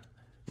 yeah.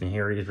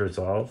 Nahiri's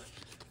Resolve,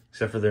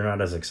 except for they're not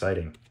as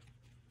exciting.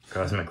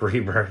 Cosmic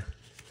Rebirth,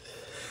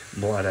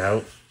 Blood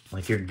Out.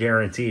 Like, you're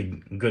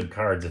guaranteed good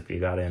cards if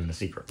you got in the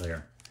secret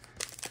layer.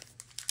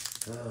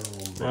 Oh,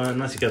 well,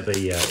 unless you got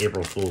the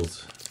April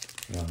Fool's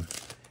one.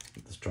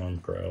 The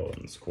Stormcrow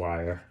and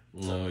Squire.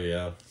 Oh,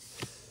 yeah.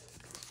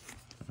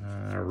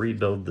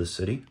 Rebuild the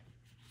City.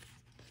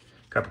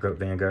 Coppercoat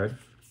Vanguard.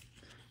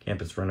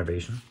 Campus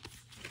Renovation.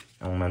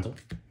 Elemental.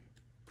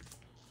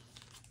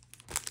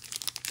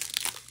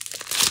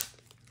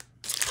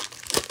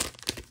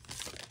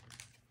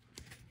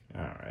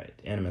 Alright,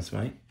 Animus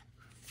Might.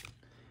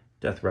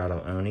 Death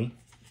Rattle Oni.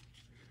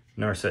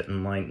 Narset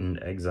Enlightened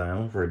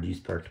Exile for a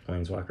D-Sparked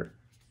Planeswalker.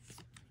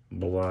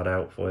 Blot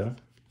Out Foil.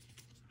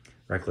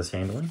 Reckless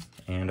Handling,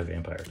 and a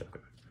Vampire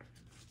Token.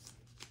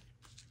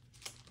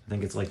 I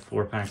think it's like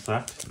 4 packs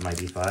left. It might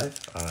be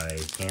 5. I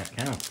can't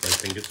count. I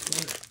think it's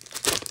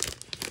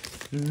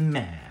 4.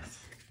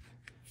 Math.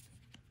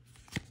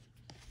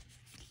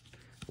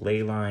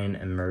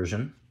 Leyline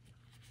Immersion.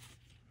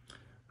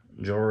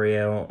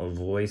 Joriel, a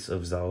Voice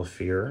of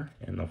Zalfir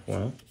in the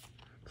foil.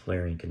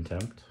 Tolarian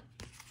Contempt.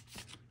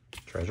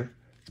 Treasure.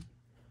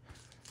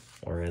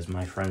 Or as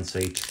my friends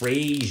say,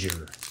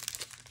 treasure.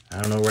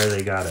 I don't know where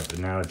they got it, but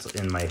now it's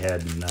in my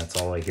head, and that's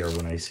all I hear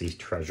when I see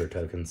treasure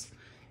tokens,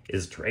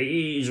 is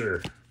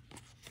treasure.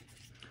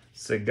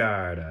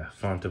 Sigarda,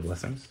 Font of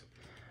Blessings.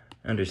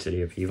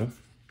 Undercity Upheaval.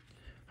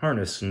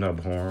 Harness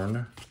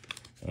Snubhorn.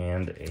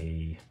 And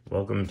a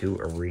Welcome to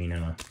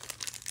Arena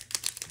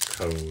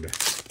code.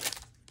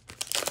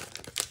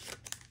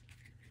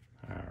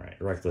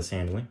 Alright, Reckless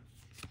Handling.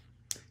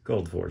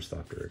 Gold Forge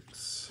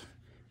Thopteryx.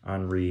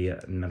 Henri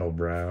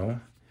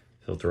Metalbrow.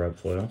 Filter Up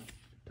Foil.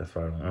 Death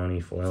Rattle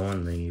Oni foil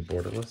in the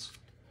borderless.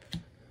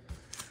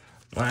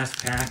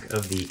 Last pack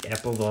of the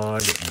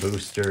epilogue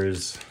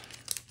boosters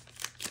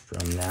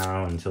from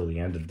now until the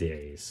end of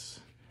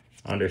days.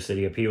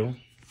 Undercity Upheaval.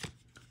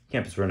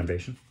 Campus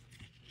Renovation.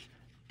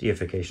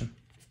 Deification.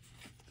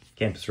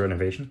 Campus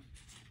Renovation.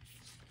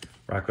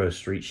 Rocco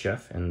Street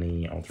Chef in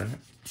the alternate.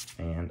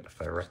 And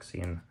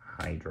Phyrexian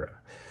Hydra.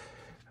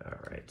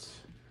 Alright.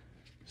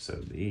 So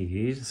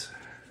these...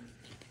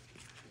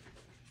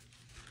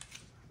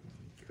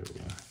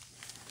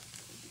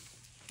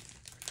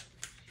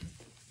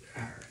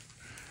 Alright.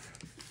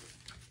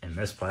 And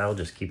this pile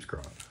just keeps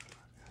growing.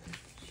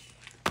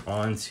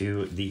 On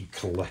to the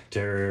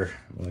collector.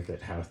 Look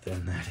at how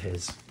thin that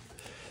is.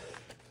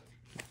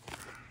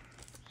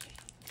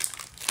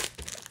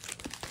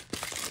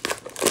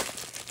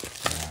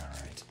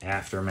 Alright,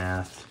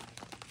 Aftermath.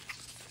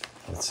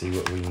 Let's see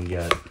what we can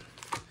get.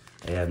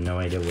 I have no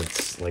idea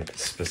what's like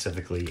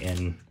specifically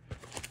in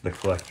the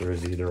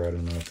collectors either. I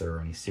don't know if there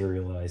are any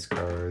serialized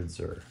cards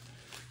or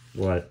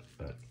what,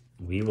 but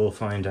we will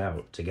find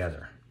out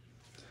together.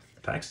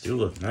 The packs do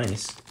look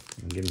nice.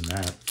 I'll give them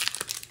that.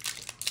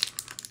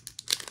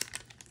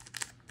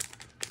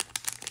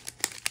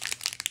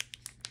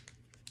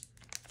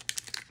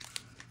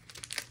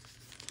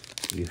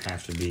 You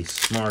have to be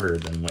smarter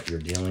than what you're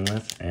dealing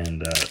with,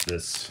 and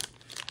this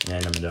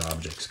inanimate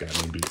object's got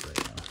me beat right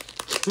now.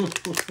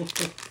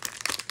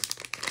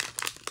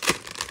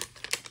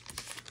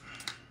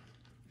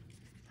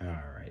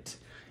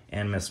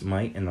 and Miss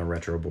Might in the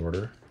retro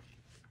border.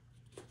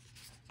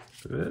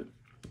 Good.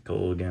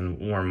 Again,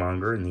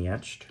 Warmonger in the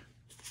etched.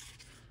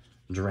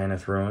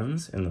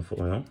 Dranithrons in the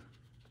foil.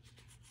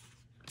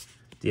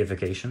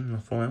 Deification in the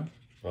foil.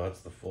 Oh,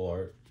 that's the full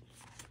art.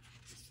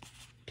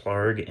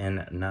 Plarg and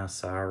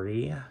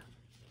Nasari.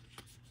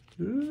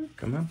 Ooh,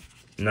 come on.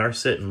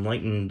 Narset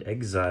Enlightened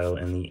Exile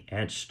in the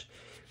etched,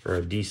 or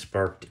a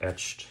desparked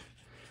etched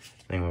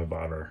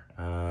thingamabobber.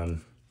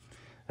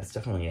 That's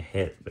definitely a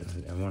hit, but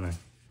I want to.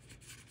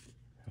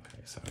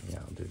 Okay, so yeah,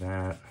 I'll do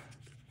that.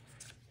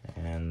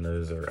 And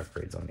those are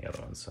upgrades on the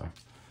other ones, so.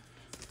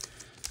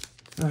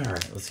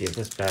 Alright, let's see if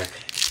this pack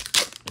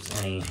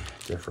is any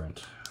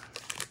different.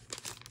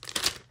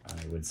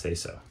 I would say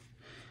so.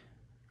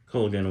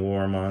 Kulgan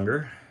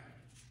Warmonger.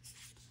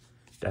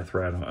 Death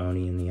Rattle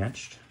Oni in the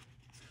etched.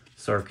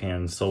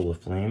 Sarkhan Soul of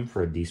Flame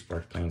for a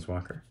desparked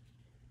Planeswalker.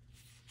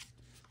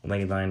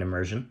 Leyline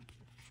Immersion.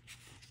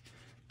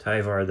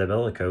 Tyvar the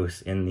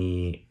Bellicose in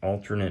the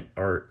alternate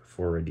art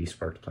for a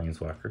desparked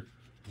Planeswalker.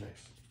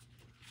 Nice.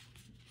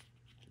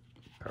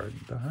 Card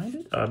behind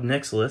it.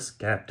 Obnixilis,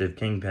 Captive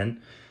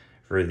Kingpin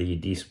for the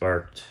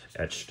desparked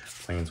etched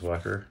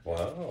Planeswalker.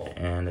 Wow.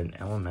 And an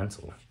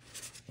Elemental.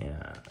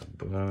 Yeah,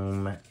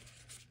 boom.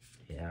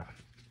 Yeah.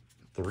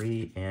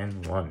 3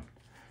 and 1.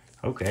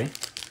 Okay.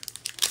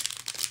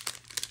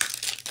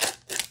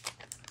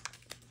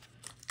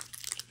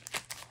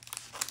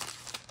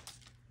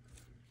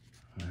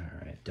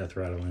 Alright, Death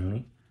Rattle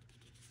Oni.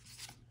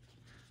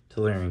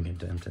 Tellurian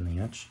Contempt in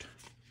the etched.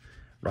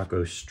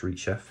 Rocco Street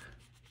Chef.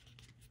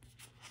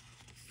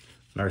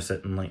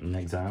 Narset Enlightened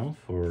Exile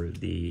for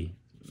the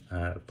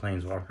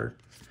Planeswalker.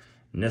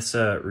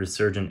 Nissa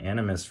Resurgent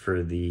Animist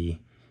for the,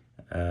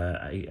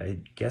 I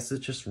guess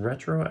it's just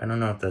retro. I don't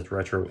know if that's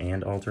retro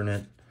and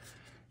alternate,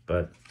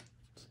 but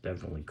it's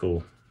definitely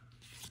cool.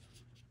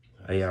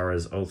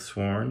 Ayara's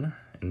Oathsworn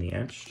in the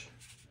etched,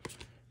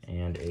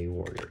 and a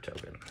Warrior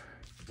token.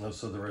 Oh,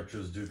 so the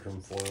retros do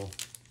come foil?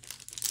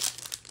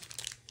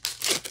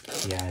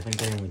 Yeah, I think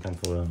they only come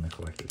foil in the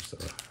collective, so,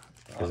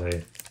 because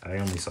I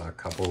only saw a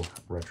couple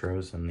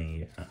retros in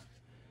the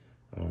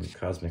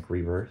Cosmic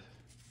Rebirth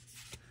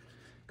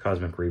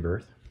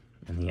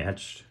in the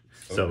etched.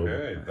 So,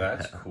 okay,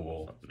 that's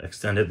cool.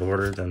 Extended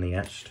border than the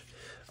etched.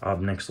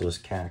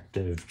 Obnixilis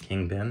Captive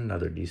Kingpin,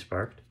 another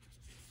desparked.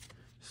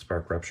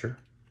 Spark Rupture.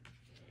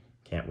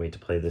 Can't wait to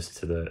play this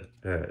to the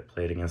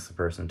play it against the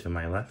person to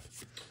my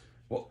left.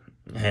 Well,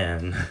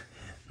 and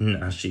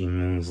Nashi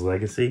Moon's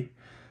Legacy.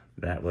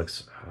 That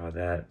looks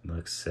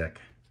sick.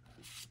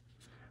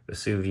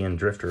 Vesuvian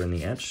Drifter in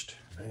the etched.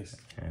 Nice.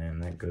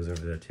 And that goes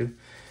over there too.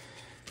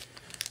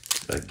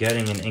 But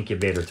getting an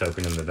incubator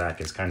token in the back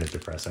is kind of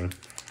depressing.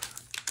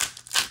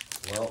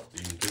 Well,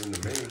 you can give them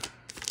to me.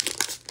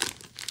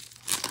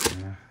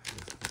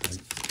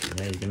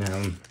 Yeah, you can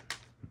have them.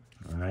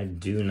 I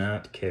do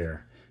not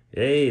care.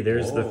 Hey,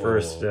 there's the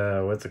first,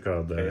 what's it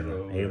called?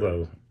 The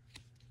Halo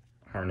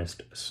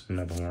Harnessed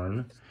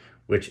Snubhorn,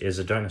 which is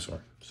a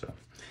dinosaur. So,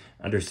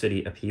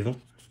 Undercity Upheaval.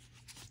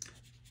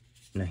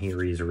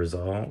 Nahiri's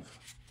Resolve.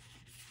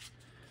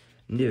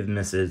 Niv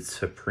Mizzet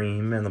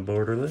Supreme in the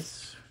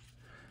Borderless.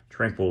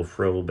 Tranquil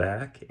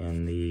Throwback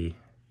in the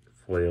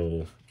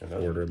foil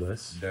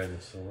borderless.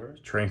 Dinosaurs.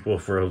 Tranquil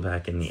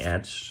Throwback in the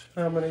etched.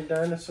 How many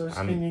dinosaurs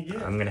can you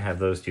get? I'm going to have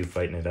those two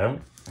fighting it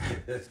out.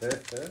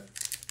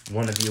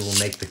 One of you will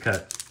make the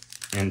cut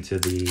into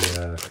the,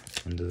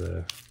 what's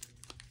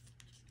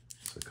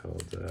it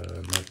called?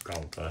 Not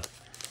Galpa.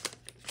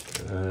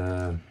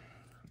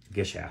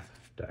 Gishath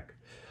deck.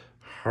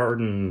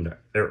 Hardened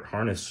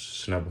Harness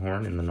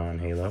Snubhorn in the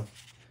non-Halo.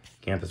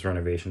 Campus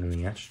Renovation in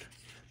the etched.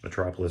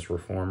 Metropolis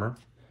Reformer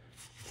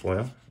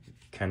foil.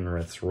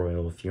 Kenrith's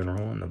Royal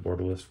Funeral in the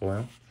borderless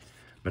foil.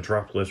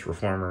 Metropolis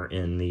Reformer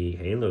in the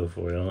Halo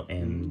foil,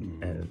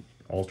 and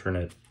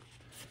alternate.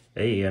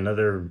 Hey,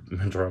 another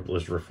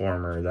Metropolis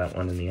Reformer, that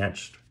one in the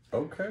etched.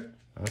 Okay.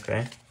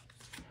 Okay.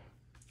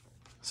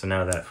 So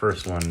now that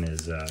first one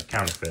is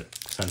counterfeit,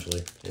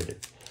 essentially.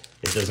 It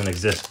doesn't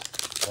exist.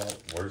 Well,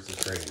 where's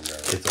the training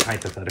ground? It's a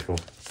hypothetical.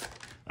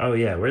 Oh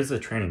yeah, where's the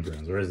training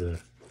grounds? Where's the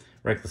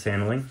Reckless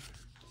Handling?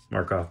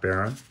 Markov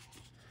Baron.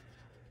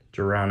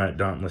 Durana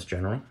Dauntless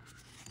General.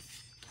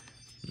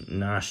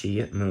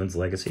 Nashi Moon's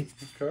Legacy.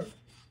 Okay.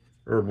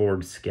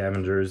 Urborg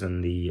Scavengers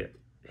in the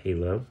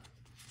Halo.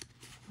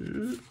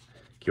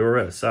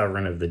 Kiora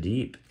Sovereign of the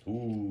Deep.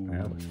 Ooh,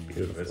 that looks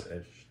beautiful. That's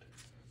etched.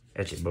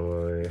 Etch it,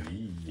 boy.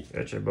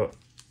 Etch it, boy.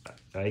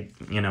 I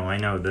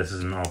know this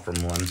isn't all from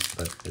one,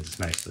 but it's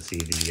nice to see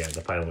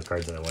the pile of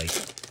cards that I like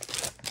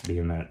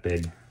being that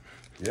big.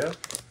 Yeah.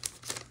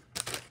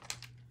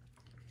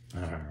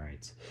 All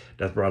right.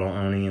 Death Rattle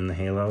Oni in the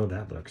Halo.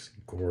 That looks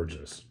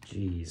gorgeous.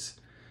 Jeez.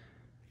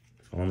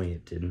 If only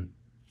it didn't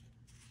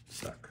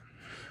suck.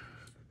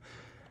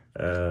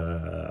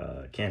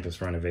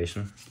 Campus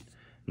Renovation.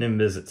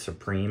 Nimbus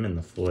Supreme in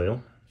the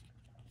foil.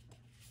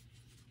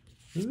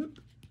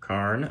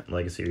 Karn,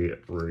 Legacy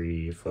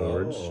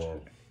Reforged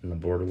in the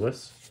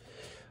borderless.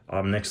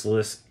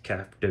 Obnixilis,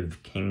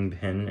 Captive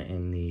Kingpin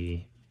in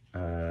the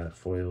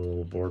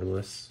foil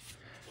borderless.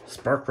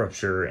 Spark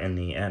Rupture in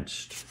the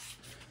etched.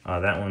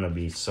 That one would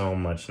be so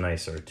much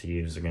nicer to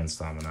use against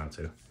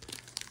Amanatu.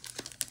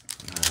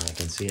 I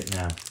can see it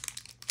now.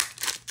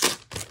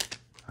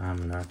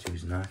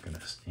 Amanatu's not going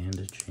to stand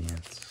a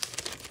chance.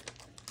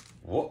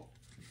 What?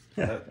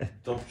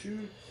 Don't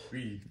you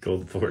be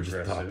Gold Forged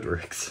Pop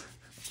Bricks.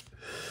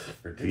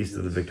 Feast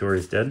of the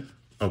Victorious Dead.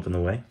 Open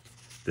the way.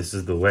 This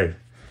is the way.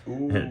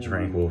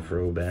 Tranquil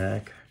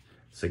Throwback.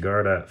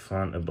 Sigarda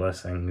Font of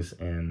Blessings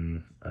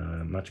in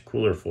much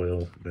cooler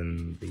foil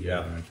than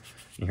the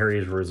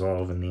Neharia's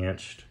Resolve in the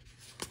etched.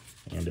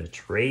 And a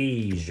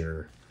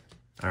Treasure.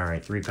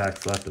 Alright, 3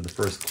 packs left of the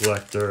first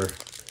collector.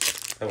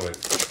 That went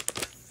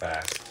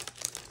fast.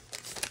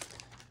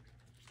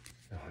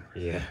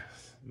 Yeah.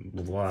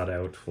 Blot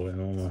Out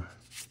foil.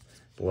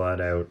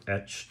 Blot Out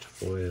etched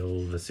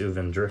foil.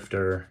 Vesuvian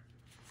Drifter.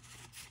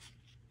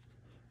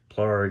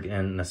 Plarg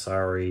and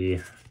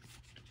Nasari.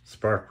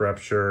 Spark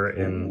Rupture,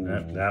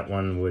 and that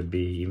one would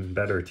be even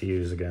better to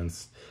use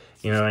against.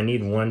 You know, I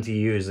need one to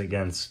use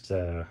against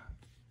him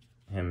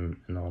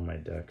in all my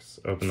decks.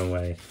 Open the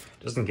way,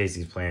 just in case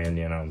he's playing,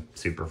 you know,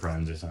 Super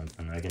Friends or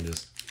something. I can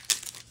just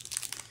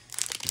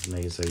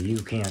make it so you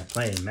can't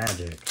play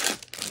Magic.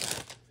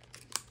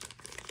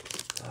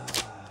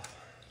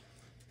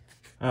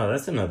 Oh,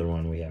 that's another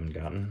one we haven't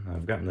gotten.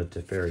 I've gotten the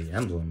Teferi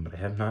Emblem, but I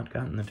have not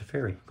gotten the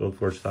Teferi. Gold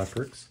Forged Thought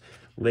Bricks.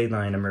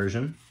 Leyline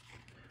Immersion.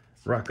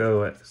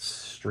 Rocco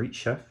Street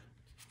Chef.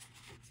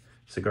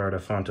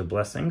 Sigarda Font of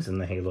Blessings in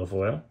the Halo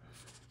foil.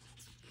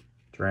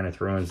 Tyrannith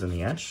Ruins in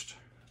the etched.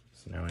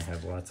 So now I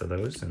have lots of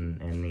those in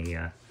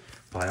the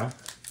pile.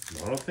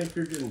 I don't think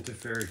you're getting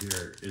Teferi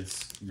here.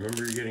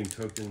 Remember you're getting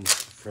tokens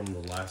from the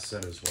last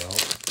set as well,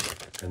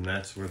 and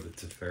that's where the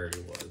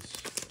Teferi was.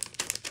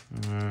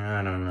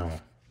 I don't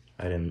know.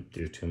 I didn't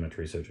do too much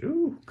research.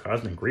 Ooh,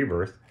 Cosmic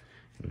Rebirth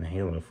in the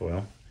Halo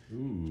foil.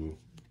 Ooh.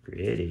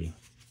 Pretty.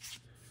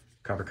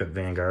 Coppercut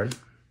Vanguard.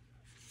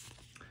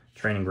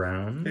 Training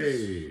Grounds.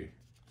 Hey.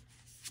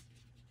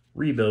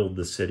 Rebuild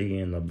the City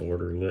in the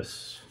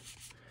Borderless.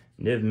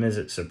 Niv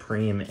Mizzet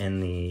Supreme in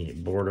the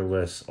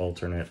Borderless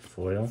alternate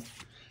foil.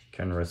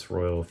 Kenrith's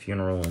Royal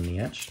Funeral in the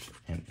etched.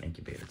 And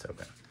Incubator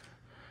Token.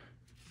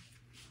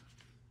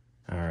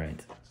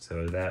 Alright,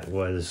 so that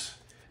was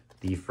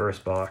the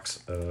first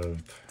box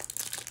of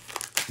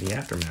the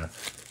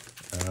Aftermath.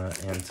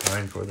 And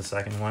time for the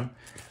second one.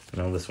 I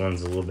know this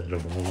one's a little bit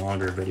of a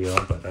longer video,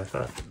 but I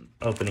thought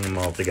opening them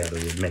all together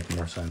would make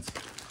more sense.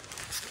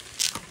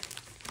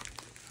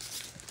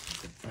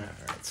 Alright,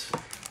 let's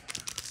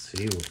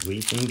see what we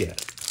can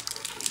get.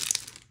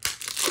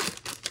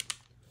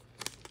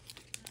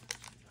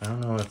 I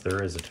don't know if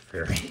there is a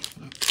Teferi.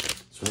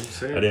 That's what I'm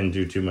saying. I didn't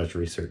do too much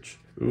research.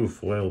 Ooh,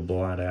 Foil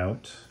Blot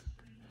Out.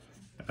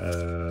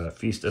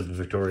 Feast of the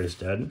Victorious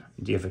Dead.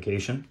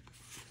 Deification.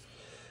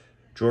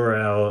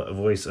 Jor-El,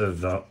 Voice of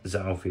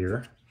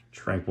Zalfir.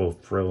 Tranquil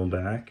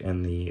Throwback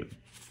and the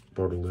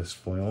Borderless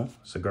foil.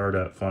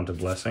 Sigarda Font of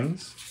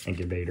Blessings.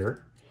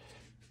 Incubator.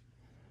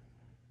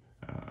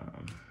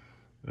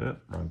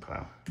 Wrong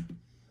pile.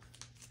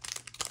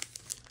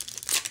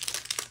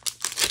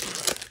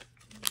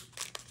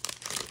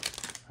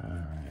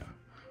 Alright.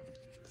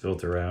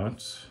 Filter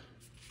out.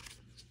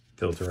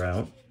 Filter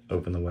out.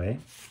 Open the way.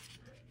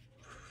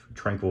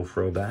 Tranquil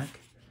Throwback.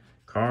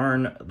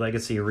 Karn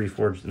Legacy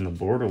Reforged in the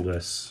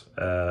Borderless,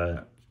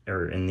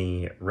 or in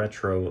the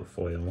Retro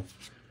foil.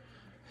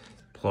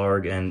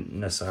 Plarg and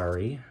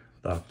Nasari,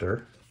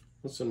 Doctor.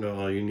 So now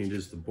all you need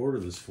is the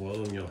Borderless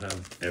foil and you'll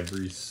have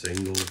every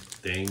single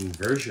dang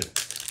version.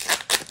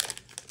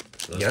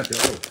 Let's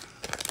go.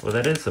 Well,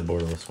 that is the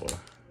Borderless foil.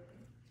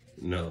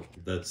 No,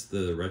 that's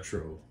the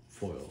Retro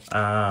foil.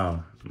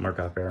 Oh,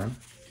 Markov Baron.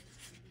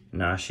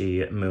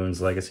 Nashi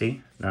Moon's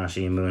Legacy.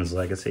 Nashi Moon's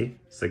Legacy.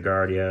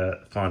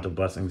 Sigardia Font of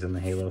Blessings in the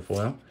Halo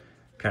foil.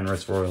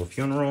 Kenrith's Royal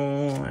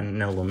Funeral. And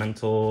an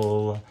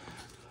Elemental.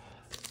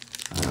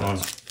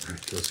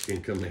 Those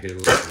can come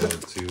Halo foil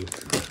too.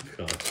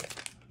 God.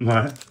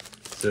 What?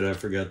 Said I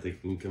forgot they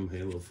can come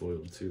Halo foil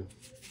too.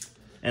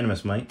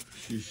 Animus Might.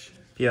 Sheesh.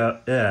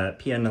 Pia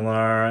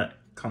Nilar,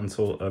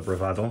 Console of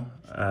Revival.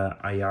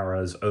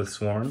 Ayara's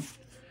Oathsworn.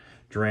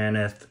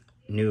 Dranith,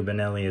 New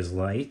Benelia's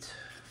Light.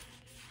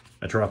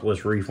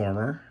 Metropolis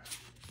Reformer.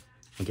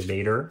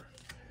 Incubator.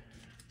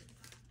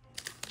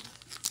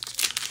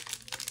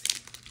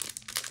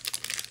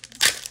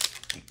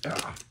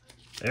 Ah,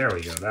 there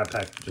we go. That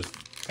pack just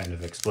kind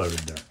of exploded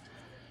there.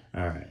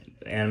 Alright.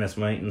 Animus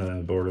Might in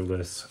the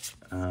Borderless.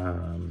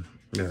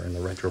 They're in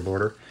the Retro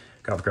border.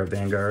 Coppercut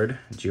Vanguard.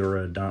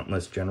 Jura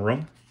Dauntless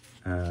General.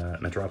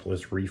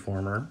 Metropolis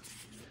Reformer.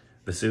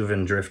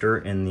 Vesuvian Drifter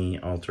in the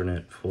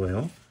alternate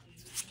foil.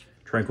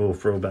 Tranquil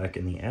Throwback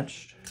in the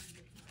etched.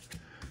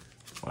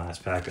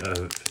 Last pack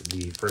of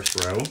the first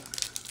row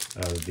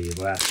of the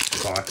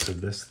last box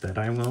of this that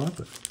I will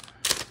open.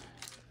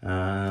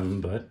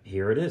 But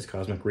here it is,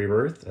 Cosmic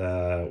Rebirth.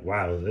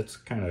 Wow, that's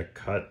kind of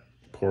cut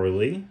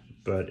poorly,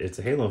 but it's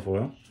a Halo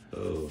foil.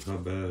 Oh,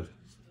 not bad.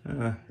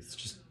 It's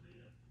just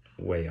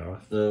way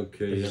off.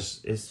 Okay,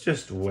 It's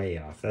just way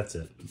off. That's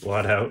it.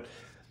 Blot out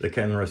the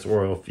Kenris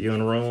Royal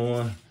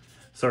Funeral.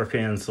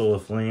 Sarkhan Soul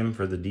of Flame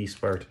for the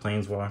D-Sparked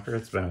Planeswalker.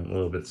 It's been a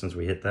little bit since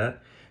we hit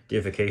that.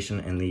 Deification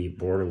in the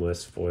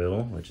borderless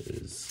foil, which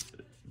is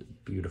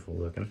beautiful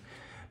looking.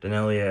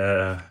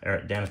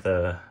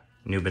 Danitha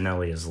New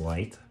Benelia's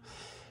Light.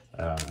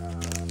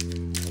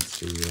 Let's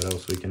see what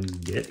else we can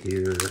get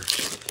here.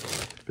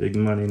 Big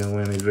money, no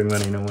whammies, big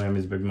money, no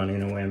whammies, big money,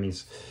 no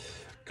whammies.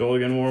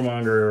 Gulligan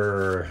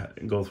Warmonger,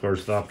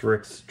 Goldforge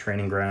Thopteryx,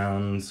 Training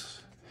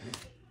Grounds.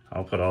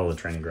 I'll put all the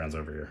Training Grounds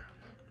over here.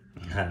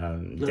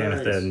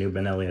 Danitha New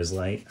Benelia's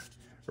Light.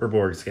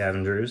 Urborg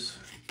Scavengers.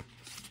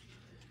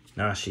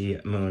 Nashi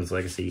Moon's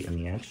Legacy in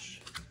the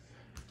Etch.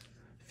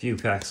 Few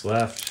packs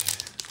left.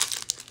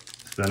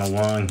 It's been a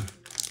long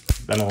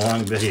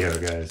video,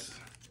 guys.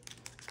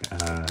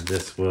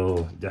 This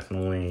will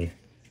definitely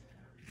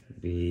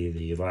be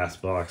the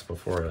last box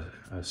before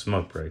a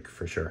smoke break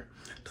for sure.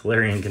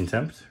 Tolarian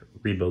Contempt,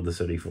 Rebuild the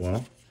City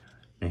foil.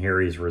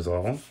 Nahiri's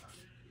Resolve.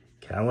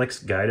 Calyx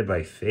Guided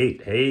by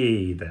Fate.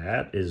 Hey,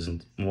 that is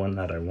one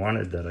that I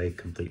wanted that I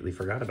completely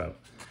forgot about.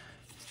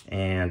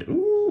 And,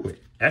 ooh,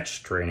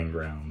 Etch Training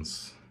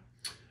Grounds.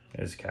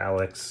 There's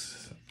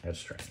Calyx,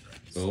 Etch Training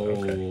Grounds.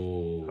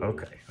 Oh.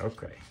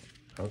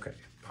 Okay.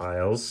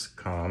 Piles,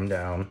 calm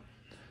down.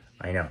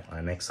 I know,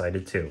 I'm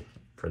excited too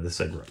for the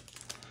Sigrid.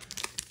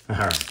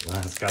 Alright,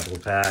 last couple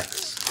of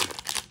packs.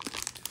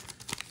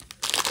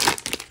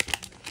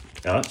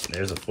 Oh,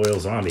 there's a foil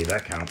zombie,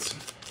 that counts.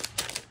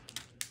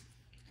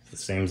 The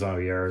same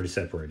zombie I already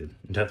separated.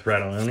 Death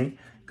Rattle Oni,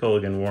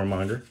 Gulligan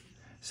Warmonger,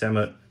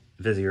 Semut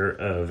Vizier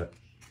of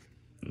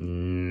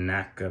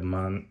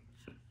Nakamon,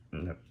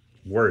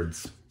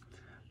 Words,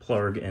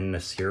 Plurg and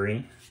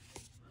Nasiri,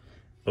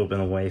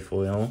 Open Away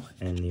foil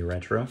in the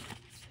retro.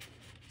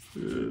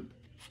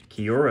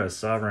 Kiora,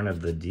 Sovereign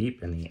of the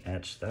Deep in the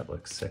Etch. That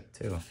looks sick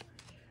too.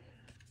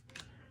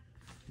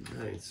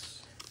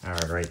 Nice.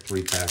 Alright,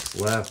 3 packs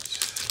left.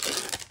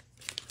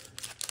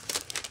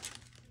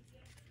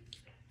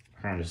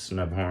 Honda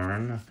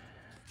Snubhorn.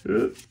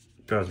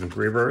 Cosmic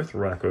Rebirth,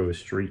 Rocco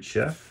Street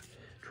Chef.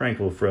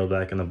 Tranquil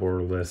Frillback in the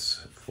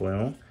borderless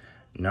foil.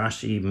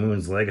 Nashi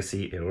Moon's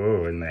Legacy.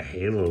 Oh, in the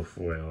Halo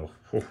foil.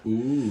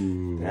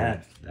 Ooh.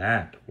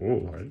 That.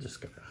 Oh, I just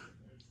got.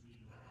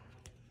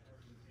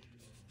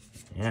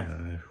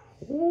 Yeah.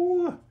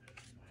 Ooh.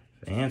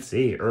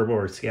 Fancy.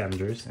 Urborg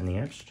Scavengers in the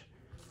Etched.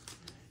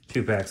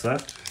 2 packs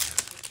left.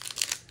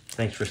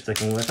 Thanks for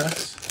sticking with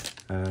us.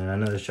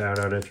 Another shout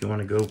out if you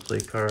want to go play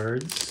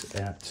cards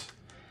at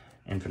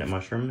Infinite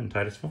Mushroom in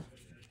Titusville.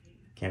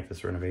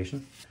 Campus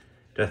Renovation.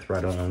 Death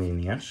Rattle Oni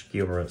in the Etch.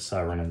 Kiora,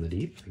 Sovereign of the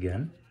Deep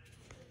again.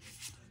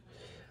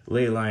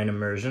 Leyline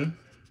Immersion.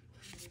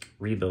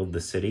 Rebuild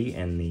the City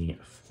in the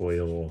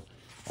foil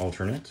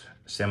alternate.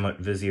 Semut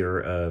Vizier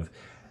of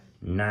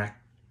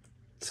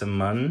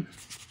Naxamun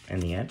in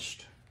the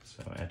Etched.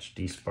 So Etched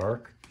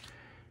D-Spark.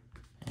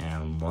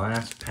 And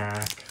last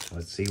pack,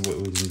 let's see what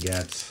we can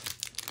get.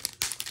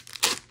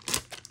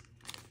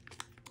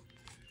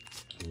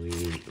 We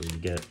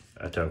get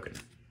a token.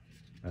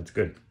 That's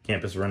good.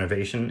 Campus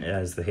Renovation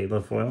as the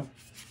Halo foil.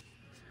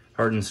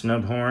 Hardened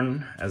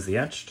Snubhorn as the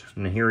Etched.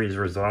 Nahiri's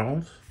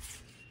Resolve.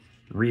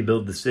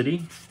 Rebuild the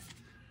City.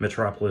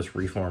 Metropolis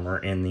Reformer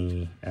in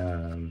the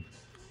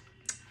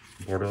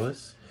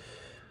borderless.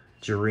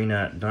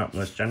 Jarina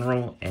Dauntless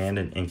General, and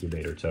an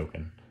Incubator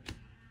token.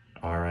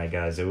 Alright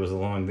guys, it was a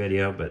long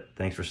video, but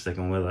thanks for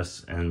sticking with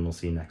us, and we'll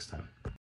see you next time.